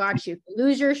 They got you. If you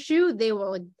lose your shoe, they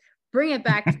will bring it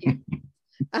back to you,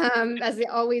 as they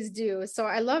always do. So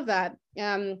I love that.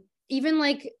 Even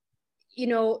like, you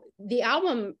know, the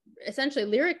album essentially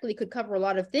lyrically could cover a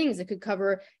lot of things. It could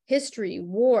cover history,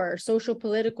 war, social,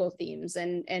 political themes.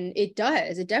 And it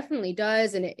does, it definitely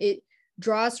does. And it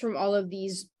draws from all of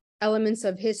these elements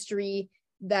of history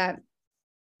that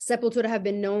Sepultura have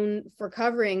been known for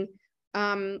covering.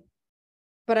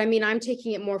 But I mean, I'm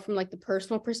taking it more from like the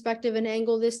personal perspective and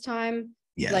angle this time.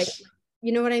 Yes. Like,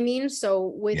 you know what I mean? So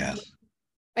with, yes.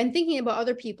 and thinking about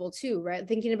other people too, right?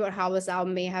 Thinking about how this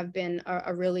album may have been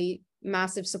a really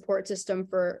massive support system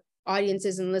for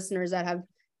audiences and listeners that have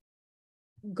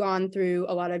gone through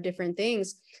a lot of different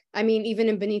things. I mean, even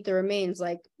in Beneath the Remains,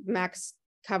 like Max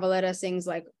Cavalera sings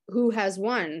like, who has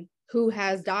won? Who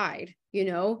has died? You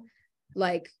know,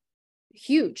 like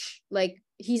huge. Like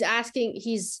he's asking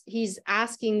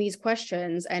these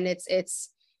questions, and it's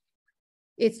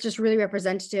just really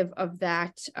representative of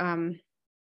that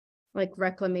like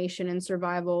reclamation and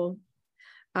survival.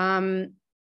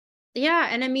 Yeah,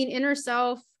 and I mean, Inner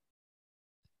Self,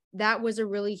 that was a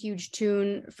really huge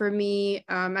tune for me.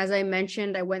 As I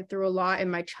mentioned, I went through a lot in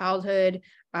my childhood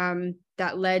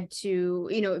that led to,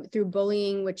 you know, through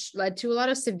bullying, which led to a lot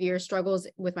of severe struggles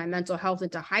with my mental health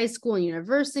into high school and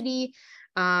university.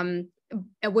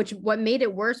 What made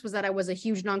it worse was that I was a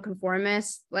huge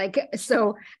nonconformist. Like,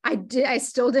 so I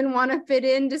still didn't want to fit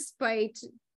in despite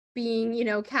being, you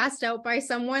know, cast out by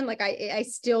someone. Like I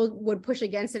still would push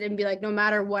against it and be like, no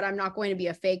matter what, I'm not going to be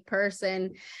a fake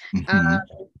person.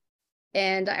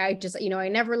 And I just, you know, I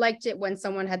never liked it when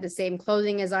someone had the same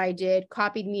clothing as I did,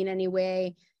 copied me in any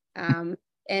way. And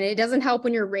it doesn't help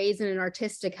when you're raised in an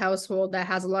artistic household that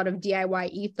has a lot of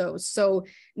DIY ethos. So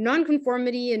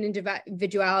nonconformity and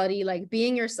individuality, like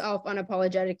being yourself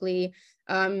unapologetically,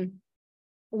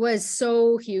 was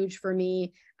so huge for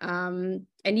me. And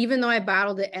even though I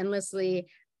battled it endlessly,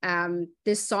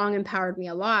 this song empowered me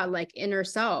a lot. Like Inner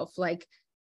Self, like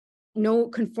no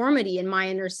conformity in my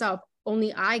inner self.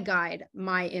 Only I guide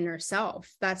my inner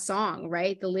self. That song,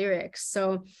 right? The lyrics.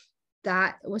 So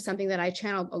that was something that I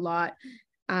channeled a lot.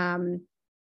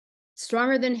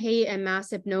 Stronger Than Hate and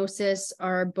Mass Hypnosis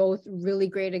are both really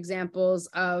great examples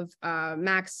of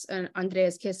Max and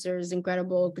Andreas Kisser's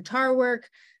incredible guitar work.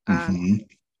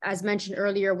 As mentioned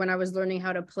earlier, when I was learning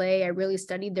how to play, I really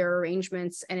studied their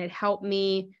arrangements, and it helped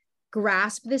me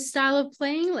grasp this style of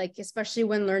playing, like especially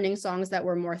when learning songs that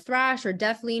were more thrash or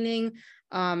death leaning.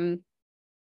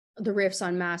 The riffs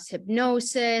on Mass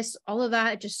Hypnosis, all of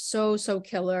that, just so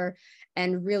killer,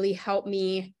 and really helped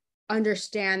me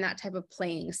understand that type of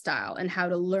playing style and how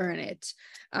to learn it.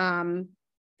 And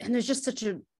there's just such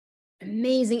an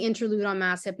amazing interlude on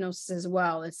Mass Hypnosis as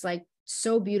well. It's like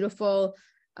so beautiful.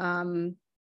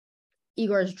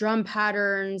 Igor's drum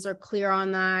patterns are clear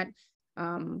on that.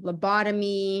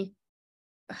 Lobotomy,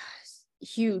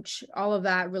 huge. All of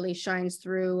that really shines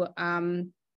through.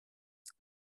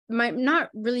 Not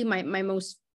really my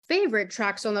most favorite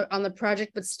tracks on the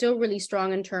project, but still really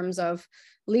strong in terms of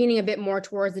leaning a bit more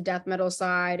towards the death metal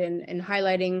side and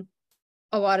highlighting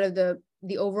a lot of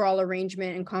the overall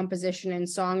arrangement and composition and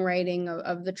songwriting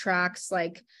of the tracks,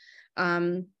 like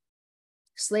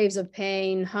Slaves of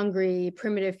Pain, Hungry,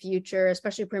 Primitive Future,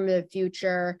 especially Primitive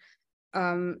Future,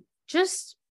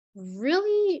 just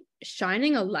really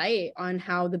shining a light on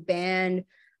how the band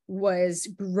was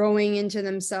growing into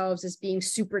themselves as being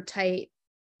super tight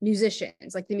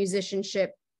musicians. Like the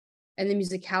musicianship and the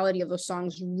musicality of those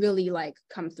songs really like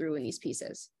come through in these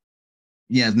pieces.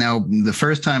 Yeah. Now, the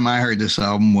first time I heard this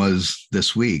album was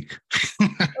this week.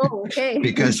 Oh, okay.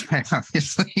 Because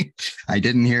I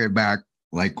didn't hear it back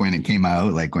like when it came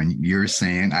out, like when you're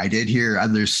saying. I did hear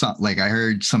other like I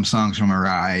heard some songs from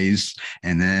Arise,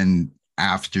 and then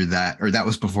after that, or that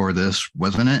was before this,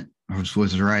 wasn't it? Or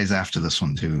was Arise after this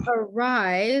one too?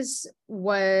 Arise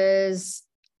was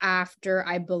after,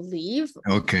 I believe.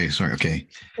 Okay, sorry. Okay.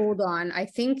 Hold on. I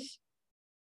think,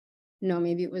 no,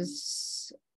 maybe it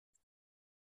was.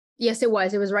 Yes, it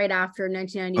was. It was right after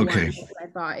 1991. Okay. I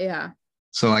thought, yeah.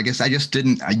 So I guess I just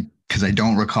didn't, because I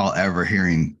don't recall ever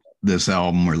hearing this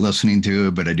album or listening to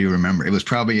it, but I do remember it was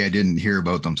probably, I didn't hear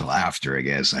about them till after, I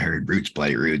guess. I heard Roots,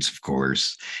 Bloody Roots, of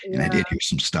course, and I did hear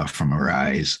some stuff from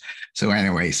Arise. So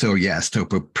anyway, so yes, to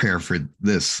prepare for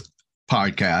this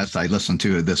podcast, I listened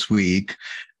to it this week,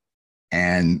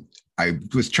 and I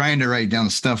was trying to write down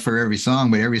stuff for every song,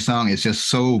 but every song is just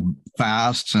so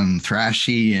fast and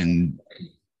thrashy and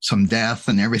some death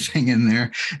and everything in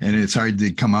there, and it's hard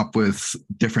to come up with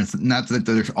different, not that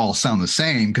they all sound the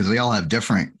same, because they all have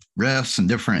different riffs and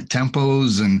different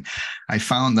tempos. And I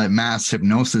found that Mass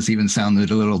Hypnosis even sounded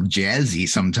a little jazzy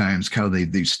sometimes, how they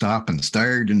stop and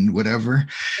start and whatever.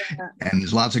 Yeah. And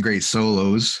there's lots of great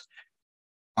solos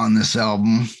on this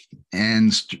album.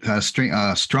 And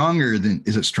Stronger Than,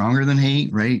 is it Stronger Than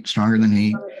Hate, right? Stronger Than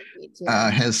Hate.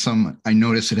 Has some, I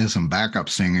noticed it has some backup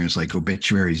singers, like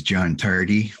Obituary's John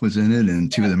Tardy was in it,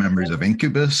 and two of the members of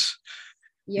Incubus.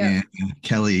 Yeah. And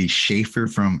Kelly Schaefer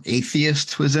from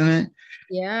Atheist was in it.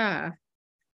 Yeah.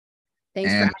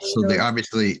 Thanks and for so they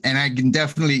obviously, and I can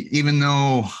definitely, even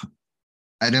though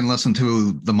I didn't listen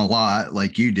to them a lot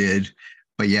like you did,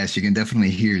 but yes, you can definitely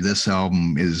hear this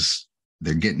album is,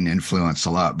 they're getting influenced a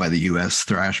lot by the US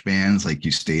thrash bands, like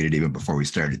you stated even before we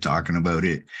started talking about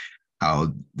it,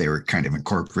 how they were kind of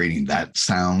incorporating that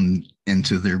sound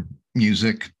into their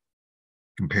music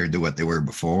compared to what they were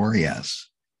before. Yes.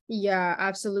 Yeah,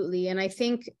 absolutely. And I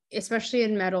think especially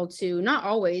in metal too, not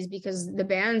always, because the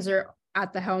bands are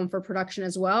at the helm for production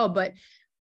as well, but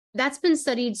that's been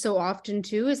studied so often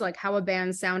too, is like how a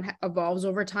band's sound evolves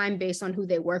over time based on who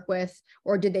they work with,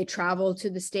 or did they travel to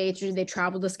the States, or did they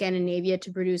travel to Scandinavia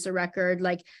to produce a record?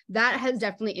 Like that has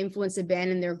definitely influenced a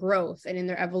band in their growth and in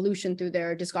their evolution through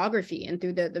their discography and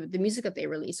through the music that they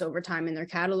release over time in their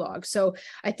catalog. So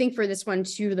I think for this one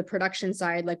too, the production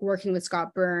side, like working with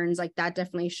Scott Burns, like that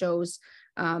definitely shows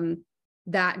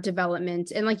that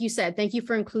development. And like you said, thank you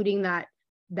for including that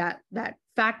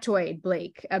factoid,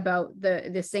 Blake, about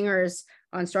the singers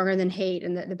on Stronger Than Hate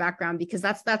and the background, because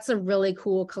that's a really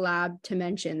cool collab to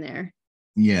mention there.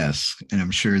 Yes. And I'm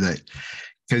sure that,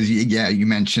 because yeah, you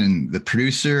mentioned the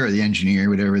producer or the engineer,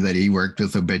 whatever, that he worked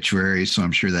with Obituary. So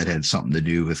I'm sure that had something to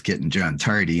do with getting John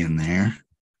Tardy in there.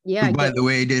 Yeah. Who, by the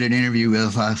way, did an interview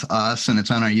with us, and it's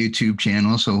on our YouTube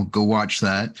channel. So go watch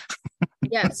that.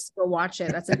 Yes, go watch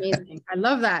it. That's amazing. I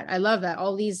love that.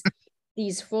 All these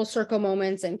full circle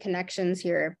moments and connections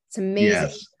here. It's amazing.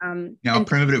 Yes. Now,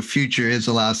 Primitive Future is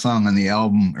the last song on the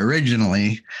album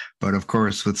originally, but of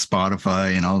course with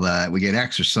Spotify and all that, we get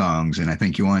extra songs. And I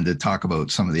think you wanted to talk about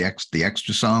some of the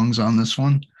extra songs on this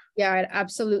one. Yeah,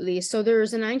 absolutely. So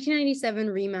there's a 1997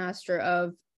 remaster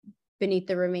of Beneath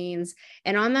the Remains.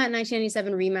 And on that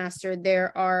 1997 remaster,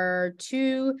 there are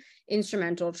 2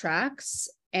 instrumental tracks,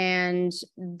 and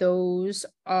those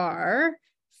are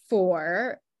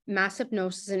for Mass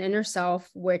Hypnosis and Inner Self,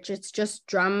 which it's just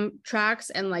drum tracks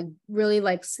and like really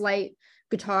like slight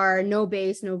guitar, no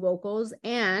bass, no vocals,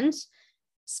 and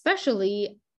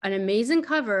especially an amazing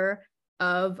cover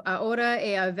of Ahora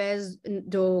é a vez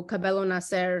do cabelo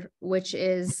nascer, which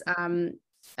is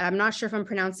I'm not sure if I'm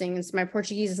pronouncing, my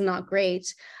Portuguese is not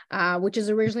great, which is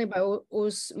originally by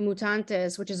Os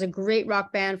Mutantes, which is a great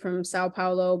rock band from Sao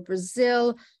Paulo,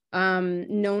 Brazil,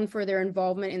 known for their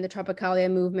involvement in the Tropicalia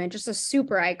movement, just a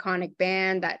super iconic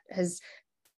band that has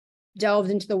delved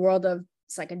into the world of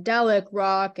psychedelic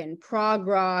rock and prog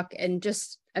rock, and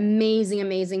just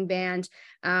amazing band.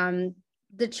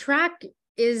 The track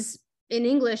is in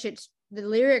English. The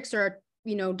lyrics are,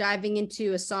 diving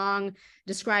into a song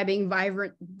describing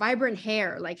vibrant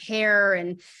hair, like hair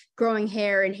and growing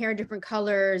hair and hair different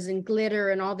colors and glitter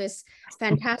and all this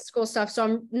fantastical stuff. So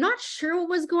I'm not sure what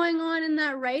was going on in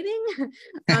that writing.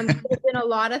 There's been a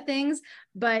lot of things,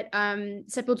 but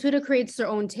Sepultura creates their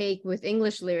own take with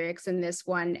English lyrics in this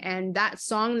one. And that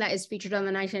song that is featured on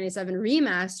the 1997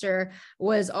 remaster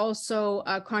was also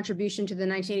a contribution to the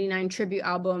 1989 tribute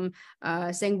album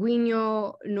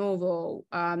Sanguíneo Novo,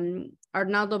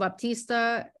 Arnaldo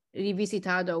Baptista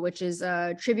Revisitado, which is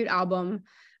a tribute album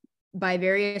by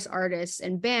various artists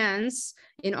and bands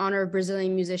in honor of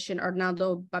Brazilian musician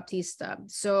Arnaldo Baptista.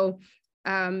 So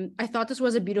I thought this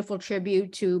was a beautiful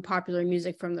tribute to popular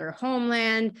music from their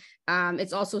homeland.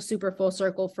 It's also super full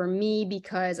circle for me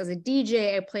because as a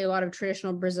DJ, I play a lot of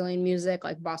traditional Brazilian music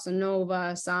like bossa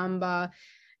nova, samba,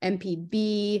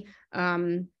 MPB,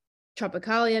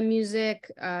 Tropicalia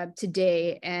music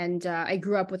today. And I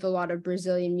grew up with a lot of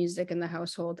Brazilian music in the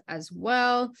household as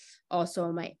well.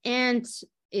 Also, my aunt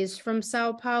is from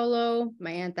Sao Paulo,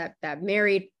 my aunt that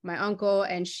married my uncle,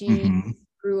 and she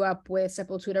grew up with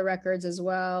Sepultura records as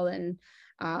well. And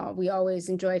we always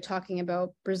enjoy talking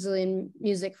about Brazilian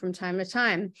music from time to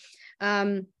time.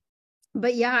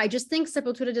 But yeah, I just think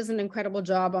Sepultura does an incredible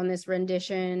job on this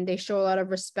rendition. They show a lot of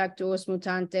respect to Os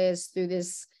Mutantes through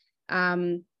this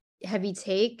heavy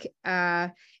take.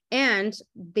 And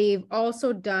they've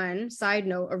also done, side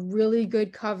note, a really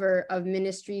good cover of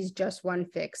Ministry's Just One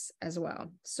Fix as well.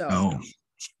 So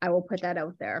I will put that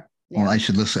out there. Yeah. Well, I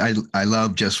should listen. I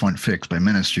love Just One Fix by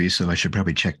Ministry, so I should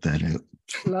probably check that out.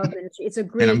 Love Ministry. It's a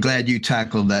great. And I'm glad you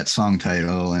tackled that song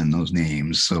title and those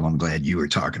names. So I'm glad you were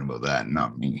talking about that,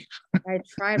 not me. I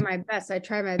tried my best.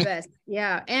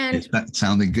 Yeah. And that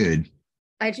sounded good.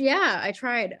 I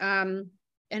tried.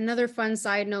 Another fun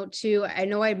side note too. I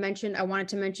know I wanted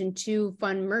to mention two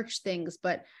fun merch things,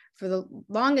 but for the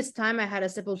longest time I had a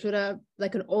Sepultura,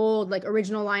 like an old, like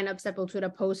original lineup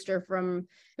Sepultura poster from,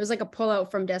 it was like a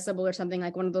pullout from Decibel or something,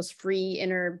 like one of those free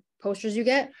inner posters you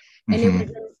get. And it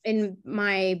was in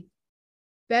my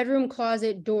bedroom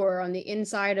closet door on the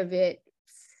inside of it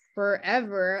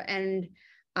forever. And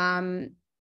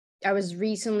I was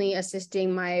recently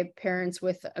assisting my parents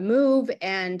with a move,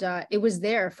 and it was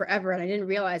there forever. And I didn't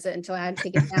realize it until I had to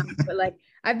take it down. But like,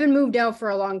 I've been moved out for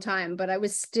a long time, but I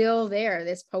was still there,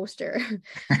 this poster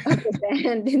of the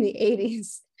band in the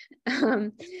 80s.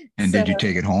 And did you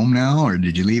take it home now, or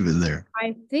did you leave it there?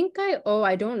 I think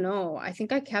I don't know. I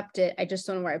think I kept it. I just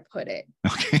don't know where I put it.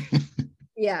 Okay.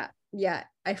 Yeah,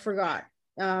 I forgot.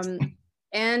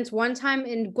 And one time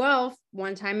in Guelph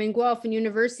in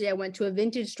university, I went to a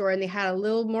vintage store and they had a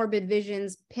little Morbid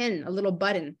Visions pin, a little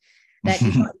button that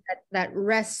that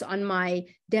rests on my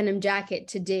denim jacket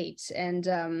to date. And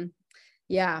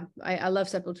I love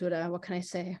Sepultura. What can I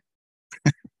say?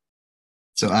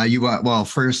 So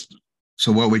first,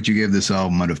 so what would you give this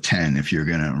album out of 10 if you're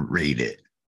gonna rate it?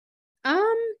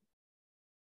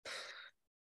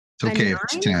 It's okay if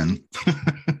it's 10.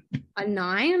 A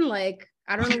 9, like.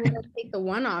 I don't know what I'd take the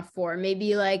 1 off for.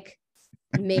 Maybe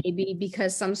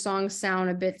because some songs sound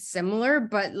a bit similar,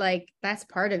 but like that's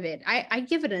part of it. I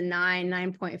give it a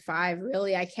 9.5.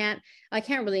 Really, I can't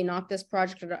really knock this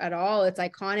project at all. It's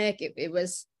iconic. It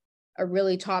was a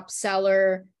really top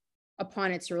seller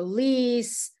upon its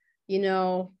release. You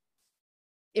know,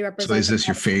 it represents. So is this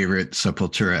your favorite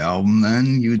Sepultura album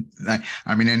then?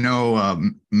 I mean, I know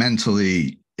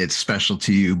mentally it's special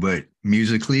to you, but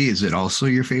musically, is it also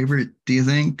your favorite, do you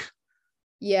think?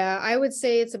 Yeah, I would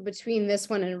say it's between this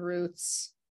one and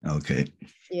Roots. Okay.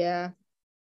 Yeah.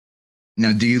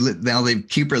 Now, they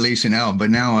keep releasing out,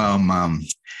 but now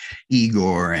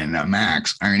Igor and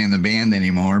Max aren't in the band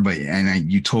anymore,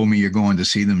 you told me you're going to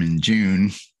see them in June.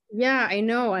 Yeah, I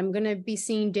know. I'm going to be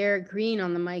seeing Derek Green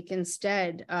on the mic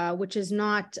instead, which is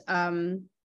not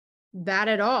bad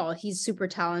at all. He's super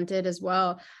talented as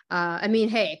well. I mean,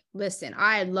 hey, listen,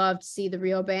 I'd love to see the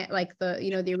real band, like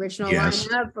the original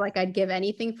lineup. Like I'd give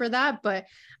anything for that. But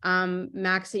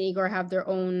Max and Igor have their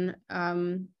own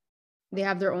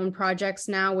projects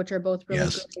now, which are both really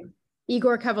good.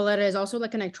 Igor Cavaletta is also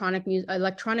like an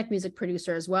electronic music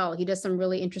producer as well. He does some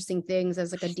really interesting things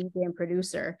as like a DJ and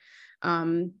producer.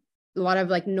 A lot of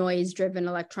like noise driven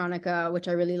electronica, which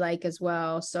I really like as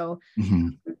well. So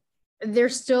they're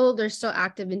still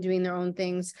active in doing their own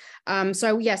things.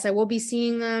 So yes, I will be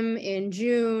seeing them in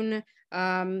June.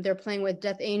 They're playing with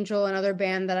Death Angel, another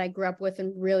band that I grew up with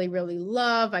and really, really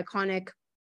love, iconic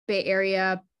Bay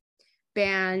Area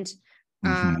band.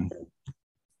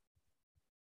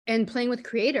 And playing with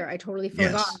Creator, I totally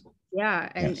forgot. Yeah,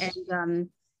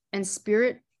 and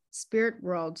Spirit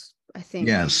World, I think.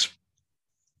 Yes.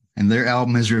 And their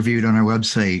album is reviewed on our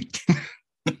website.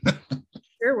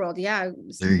 Spirit World, yeah.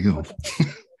 There you go.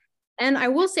 And I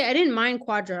will say I didn't mind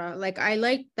Quadra. Like I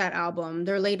liked that album,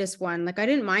 their latest one. Like I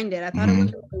didn't mind it. I thought it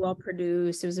was really well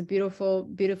produced. It was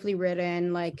beautifully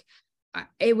written. Like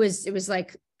it was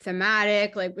like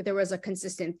thematic. Like there was a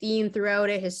consistent theme throughout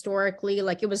it historically.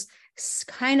 Like it was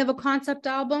kind of a concept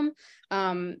album.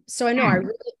 So I know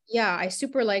I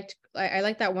super liked. I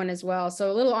like that one as well.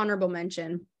 So a little honorable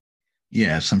mention.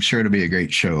 Yes, I'm sure it'll be a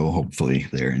great show. Hopefully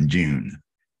there in June.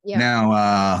 Yeah.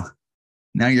 Now,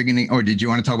 Now you're going to, or did you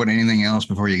want to talk about anything else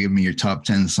before you give me your top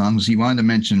 10 songs? You wanted to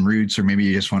mention Roots, or maybe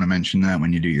you just want to mention that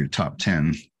when you do your top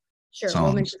 10 Sure, songs.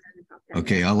 we'll mention that in the top 10.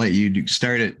 Okay, I'll let you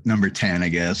start at number 10, I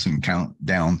guess, and count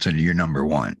down to your number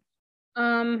one.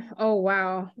 Oh,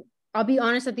 wow. I'll be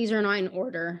honest that these are not in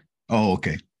order. Oh,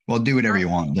 okay. Well, do whatever you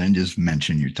want, then just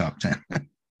mention your top 10.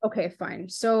 Okay, fine.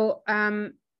 So,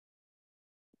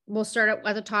 we'll start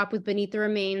at the top with Beneath the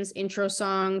Remains, intro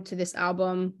song to this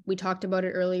album. We talked about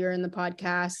it earlier in the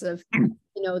podcast of,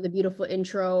 the beautiful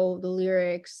intro, the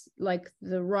lyrics, like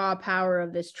the raw power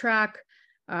of this track.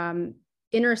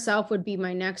 Inner Self would be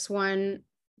my next one.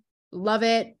 Love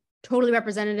it. Totally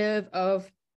representative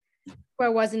of who I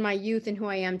was in my youth and who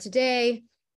I am today.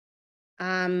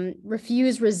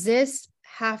 Refuse, Resist,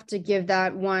 have to give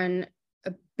that one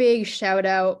a big shout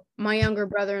out. My younger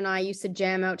brother and I used to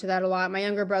jam out to that a lot. My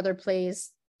younger brother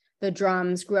plays the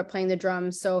drums, grew up playing the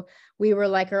drums. So we were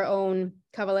like our own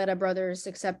Cavalera brothers,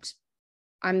 except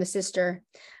I'm the sister.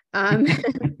 And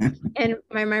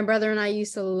my brother and I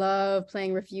used to love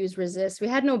playing Refuse, Resist. We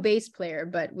had no bass player,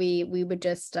 but we would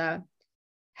just have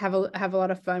a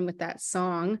lot of fun with that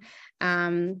song.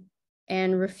 And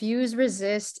Refuse,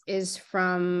 Resist is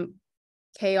from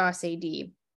Chaos AD.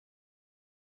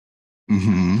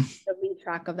 Mm-hmm. The lead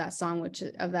track of that song,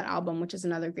 of that album, which is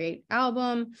another great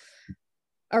album.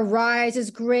 Arise is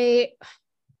great,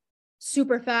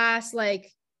 super fast.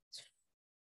 Like,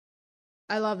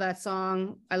 I love that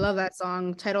song.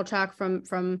 Title track from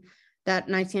that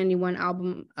 1991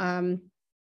 album.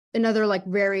 Another like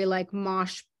very like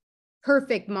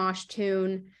perfect mosh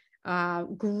tune.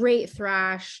 Great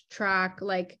thrash track.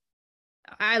 Like,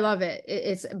 I love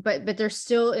it. But they're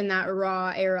still in that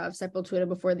raw era of Sepultura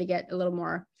before they get a little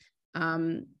more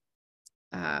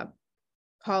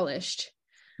polished.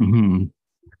 Mm-hmm.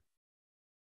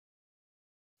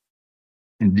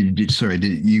 And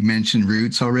did you mention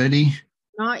Roots already?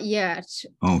 Not yet.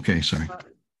 Oh, okay, sorry.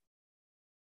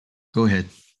 Go ahead.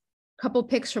 Couple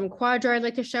picks from Quadra I'd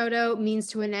like to shout out. Means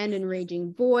to an End and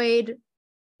Raging Void.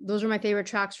 Those are my favorite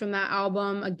tracks from that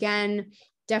album. Again,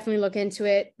 definitely look into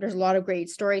it. There's a lot of great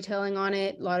storytelling on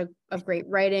it, a lot of great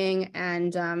writing,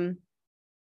 and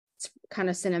it's kind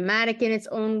of cinematic in its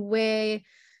own way.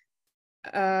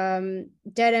 Dead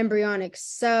Embryonic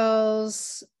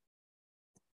Cells,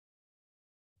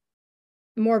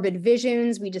 Morbid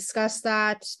Visions, we discussed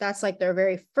that. That's like their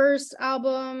very first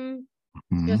album.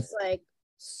 Mm-hmm. Just like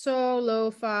so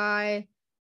lo-fi,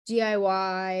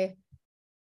 DIY,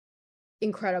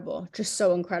 incredible, just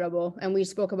so incredible. And we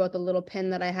spoke about the little pin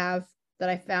that I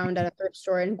found at a thrift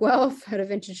store in Guelph at a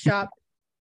vintage shop.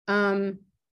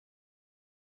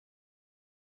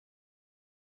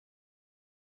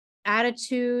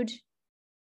 Attitude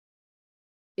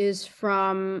is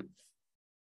from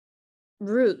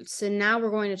Roots, and now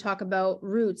we're going to talk about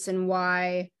Roots and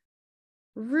why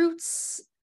Roots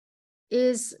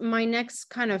is my next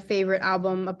kind of favorite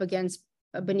album up against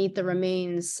Beneath the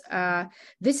Remains.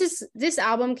 This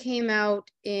album came out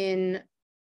in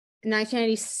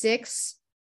 1996,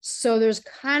 so there's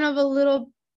kind of a little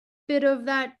bit of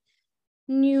that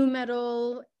new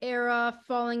metal era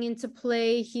falling into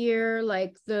play here.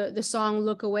 Like the song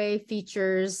Look Away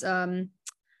features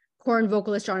Korn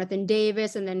vocalist Jonathan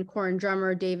Davis and then Korn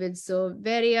drummer David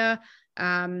Silveria,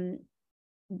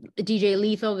 DJ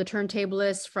Lethal, the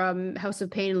turntablist from House of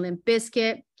Pain and Limp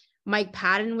Bizkit. Mike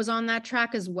Patton was on that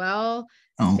track as well.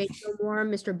 Faith No More,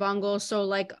 Mr. Bungle. So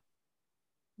like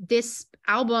this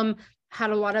album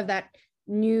had a lot of that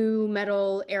new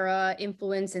metal era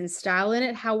influence and style in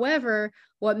it. However,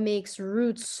 what makes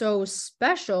Roots so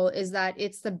special is that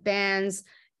it's the band's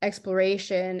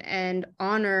exploration and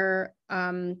honor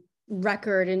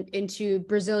record into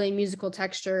Brazilian musical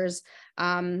textures.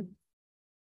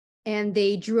 And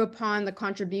they drew upon the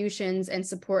contributions and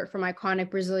support from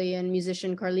iconic Brazilian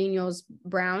musician Carlinhos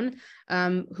Brown,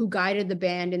 who guided the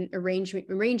band in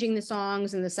arranging the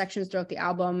songs and the sections throughout the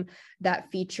album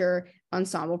that feature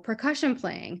ensemble percussion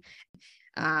playing.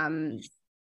 The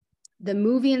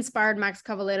movie inspired Max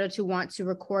Cavalera to want to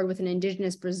record with an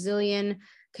indigenous Brazilian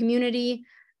community,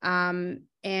 and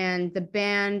the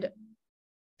band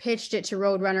pitched it to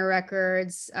Roadrunner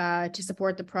Records to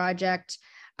support the project.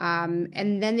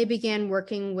 And then they began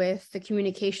working with the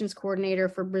communications coordinator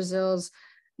for Brazil's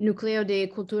Núcleo de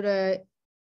Cultura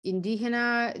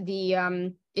Indígena,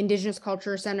 the Indigenous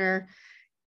Culture Center.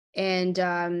 And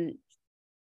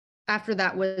after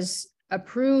that was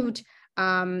approved,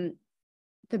 the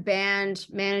band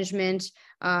management,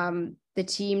 the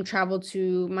team traveled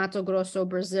to Mato Grosso,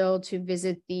 Brazil to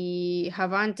visit the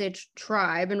Havante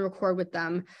tribe and record with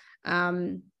them.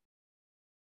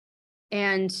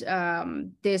 And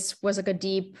this was like a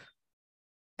deep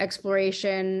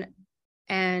exploration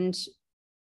and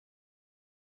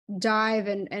dive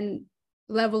and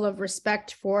level of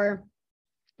respect for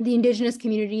the indigenous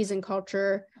communities and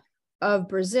culture of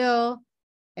Brazil,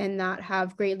 and that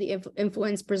have greatly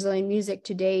influenced Brazilian music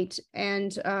to date.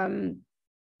 And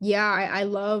I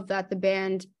love that the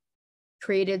band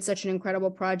created such an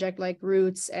incredible project like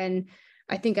Roots. And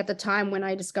I think at the time when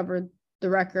I discovered the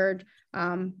record,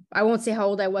 I won't say how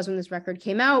old I was when this record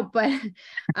came out, but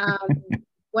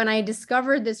when I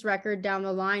discovered this record down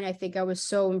the line, I think I was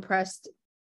so impressed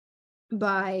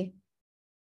by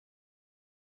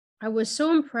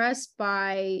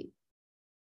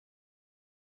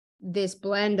this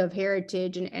blend of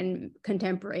heritage and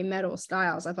contemporary metal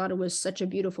styles. I thought it was such a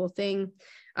beautiful thing.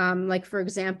 Like, for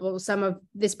example,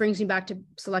 this brings me back to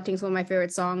selecting some of my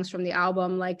favorite songs from the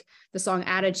album, like the song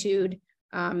Attitude.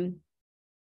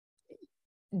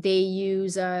 They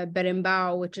use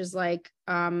berimbau, which is like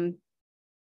a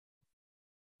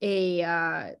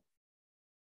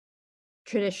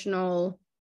traditional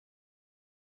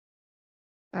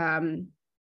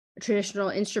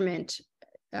instrument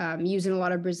used in a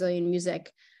lot of Brazilian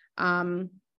music. And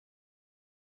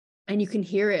you can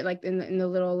hear it like in the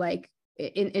little, like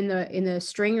in the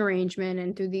string arrangement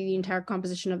and through the entire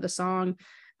composition of the song.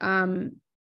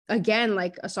 Again,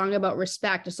 like a song about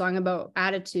respect, a song about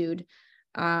attitude.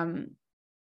 Rata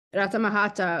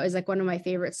Mahata is like one of my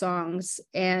favorite songs,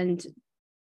 and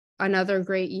another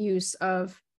great use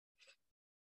of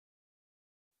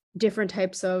different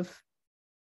types of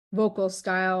vocal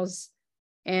styles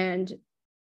and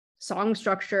song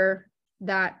structure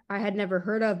that I had never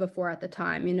heard of before at the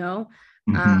time, you know.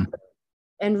 Mm-hmm.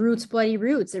 And Roots, Bloody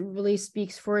Roots, it really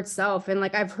speaks for itself. And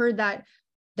like I've heard that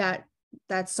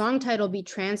song title be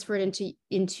transferred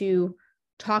into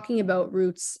talking about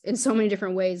roots in so many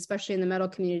different ways, especially in the metal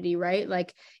community, right?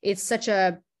 Like it's such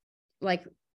a, like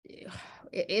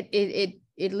it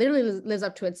literally lives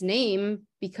up to its name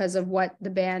because of what the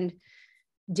band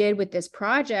did with this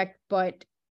project, but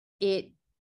it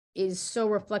is so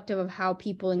reflective of how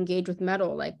people engage with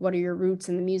metal. Like, what are your roots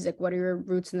in the music? What are your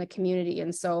roots in the community?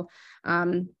 And so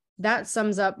that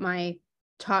sums up my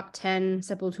top 10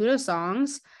 Sepultura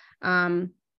songs.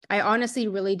 I honestly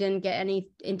really didn't get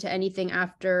into anything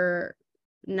after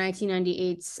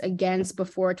 1998's Against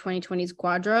before 2020's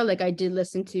Quadra. Like, I did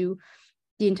listen to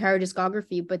the entire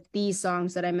discography, but these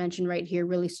songs that I mentioned right here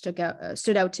really stood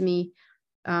out to me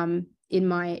in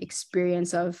my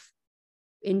experience of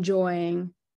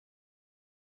enjoying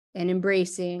and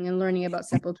embracing and learning about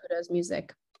Sepultura's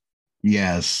music.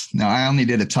 Yes. Now, I only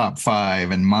did a top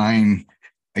 5, and mine,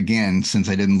 again, since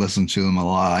I didn't listen to them a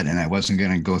lot and I wasn't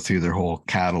going to go through their whole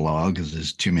catalog because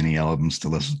there's too many albums to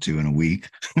listen to in a week.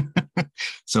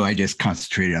 So I just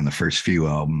concentrated on the first few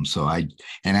albums. I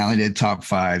only did top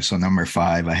 5. So number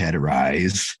 5, I had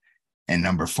Rise. And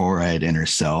number 4, I had Inner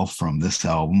Self from this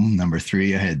album. Number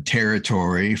 3, I had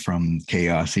Territory from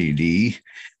Chaos AD.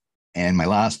 And my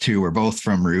last 2 were both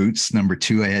from Roots. Number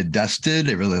 2, I had Dusted.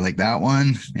 I really like that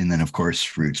one. And then, of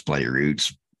course, Roots, Bloody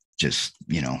Roots, just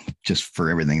for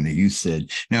everything that you said.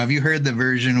 Now, have you heard the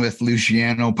version with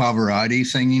Luciano Pavarotti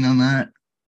singing on that?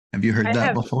 Have you heard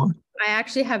that before? I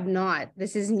actually have not.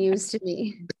 This is news to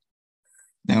me.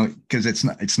 No, because it's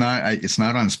not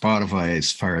on Spotify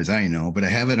as far as I know, but I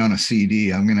have it on a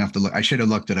CD. I'm gonna have to look. I should have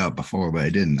looked it up before, but I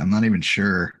didn't. I'm not even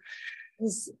sure.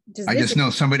 I just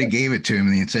know somebody gave it to him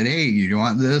and he said, "Hey, you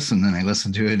want this?" And then I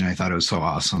listened to it and I thought it was so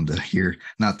awesome to hear.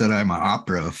 Not that I'm an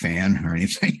opera fan or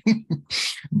anything,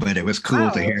 but it was cool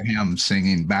to hear him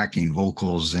singing backing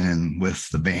vocals in with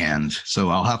the band. So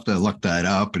I'll have to look that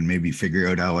up and maybe figure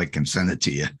out how I can send it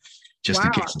to you. Just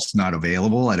in case it's not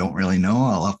available. I don't really know.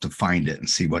 I'll have to find it and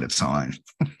see what it's on.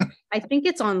 I think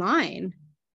it's online.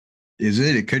 Is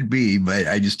it? It could be, but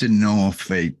I just didn't know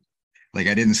if I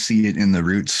didn't see it in the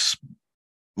Roots,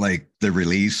 like the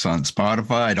release on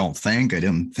Spotify. I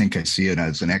didn't think I see it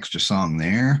as an extra song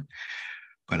there,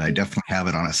 but I definitely have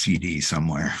it on a CD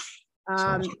somewhere.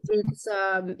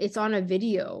 It's on a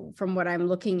video from what I'm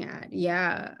looking at.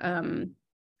 Yeah.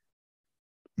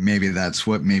 Maybe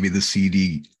the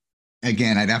CD.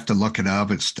 Again, I'd have to look it up.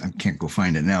 I can't go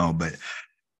find it now, but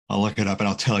I'll look it up and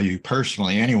I'll tell you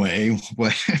personally anyway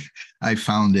what I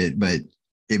found it, but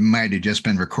it might have just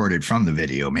been recorded from the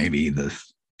video. Maybe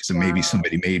maybe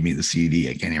somebody made me the CD.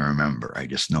 I can't even remember. I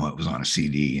just know it was on a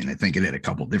CD and I think it had a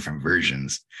couple different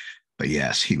versions, but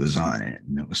yes, he was on it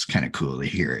and it was kind of cool to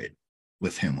hear it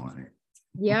with him on it.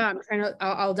 Yeah,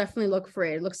 I'll definitely look for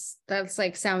it.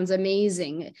 Sounds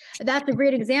amazing. That's a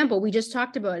great example. We just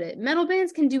talked about it. Metal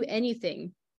bands can do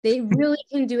anything. They really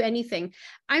can do anything.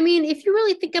 I mean, if you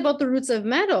really think about the roots of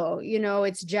metal,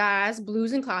 it's jazz,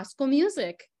 blues, and classical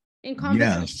music in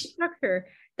combination Yes. structure.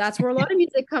 That's where a lot of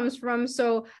music comes from.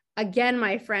 So again,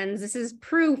 my friends, this is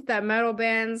proof that metal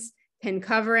bands can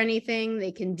cover anything,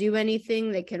 they can do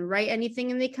anything, they can write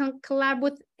anything, and they can collab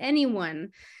with anyone.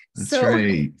 That's So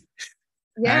right.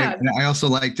 yeah. I also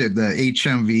liked the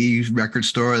HMV record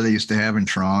store they used to have in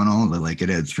Toronto. Like it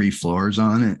had 3 floors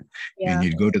on it, and Yeah.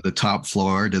 you'd go to the top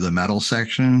floor to the metal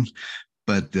section.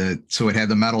 But so it had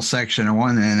the metal section at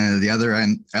one end, and at the other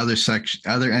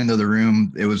end of the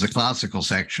room, it was a classical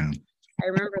section. I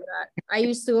remember that. I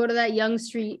used to go to that Yonge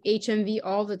Street HMV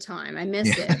all the time. I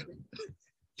miss it.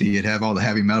 So you'd have all the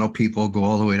heavy metal people go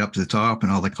all the way up to the top,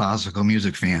 and all the classical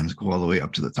music fans go all the way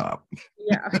up to the top.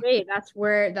 Yeah, hey, that's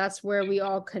where we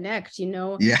all connect,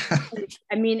 Yeah.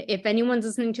 I mean, if anyone's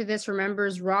listening to this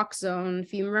remembers Rock Zone,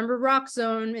 if you remember Rock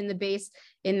Zone in the base,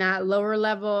 in that lower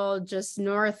level just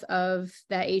north of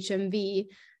that HMV,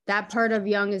 that part of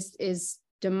Yonge is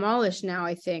demolished now,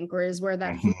 I think, or is where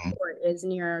that food court is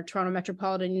near Toronto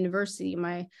Metropolitan University,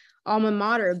 my alma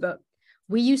mater. But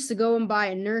we used to go and buy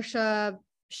Inertia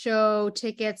show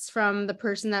tickets from the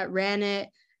person that ran it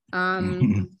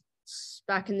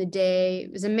back in the day.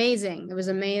 It was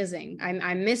amazing.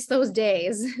 I miss those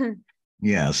days.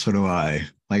 Yeah, so do I.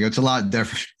 Like it's a lot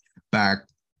different back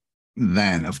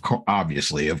then,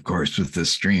 obviously, of course, with the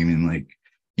streaming. Like,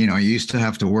 you used to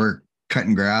have to work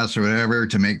cutting grass or whatever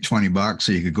to make $20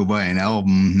 so you could go buy an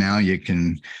album. Now you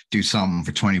can do something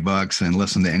for $20 and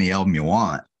listen to any album you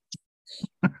want.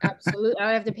 Absolutely. All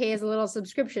I have to pay is a little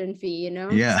subscription fee,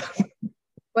 Yeah.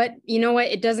 But you know what?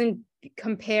 It doesn't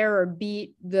compare or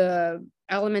beat the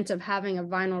element of having a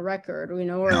vinyl record, or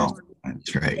No,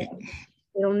 that's right.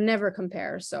 It'll never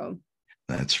compare. So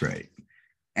that's right.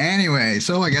 Anyway,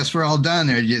 so I guess we're all done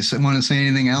there. Do you want to say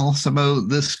anything else about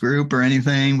this group or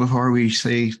anything before we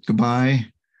say goodbye?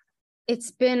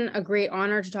 It's been a great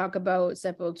honor to talk about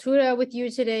Sepultura with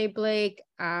you today, Blake.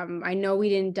 I know we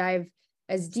didn't dive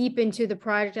as deep into the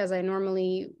project as I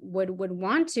normally would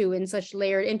want to in such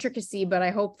layered intricacy, but I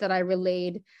hope that I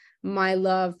relayed my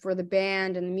love for the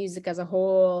band and the music as a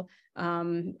whole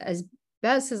as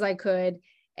best as I could.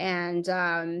 And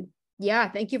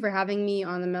thank you for having me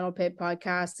on the Metal Pit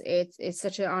podcast. It's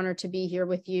such an honor to be here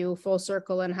with you, full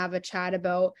circle, and have a chat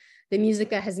about the music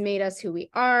that has made us who we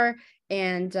are.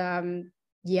 And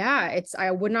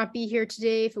I would not be here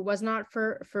today if it was not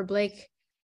for Blake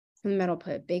from the Metal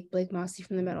Pit, Blake Mossy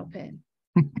from the Metal Pit.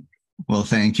 Well,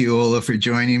 thank you, Ola, for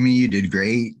joining me. You did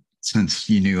great, since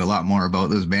you knew a lot more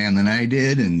about this band than I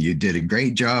did, and you did a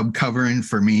great job covering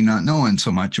for me not knowing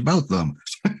so much about them.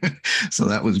 So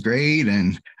that was great,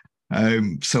 and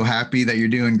I'm so happy that you're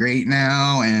doing great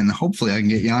now, and hopefully I can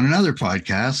get you on another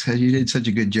podcast because you did such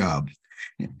a good job.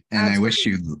 And absolutely. I wish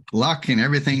you luck in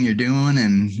everything you're doing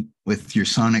and with your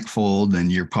Sonic Fold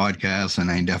and your podcast,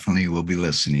 and I definitely will be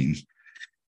listening.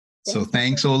 So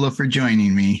thanks, Ola, for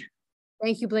joining me.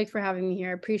 Thank you, Blake, for having me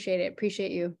here. I appreciate it.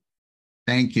 Appreciate you.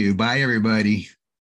 Thank you. Bye, everybody.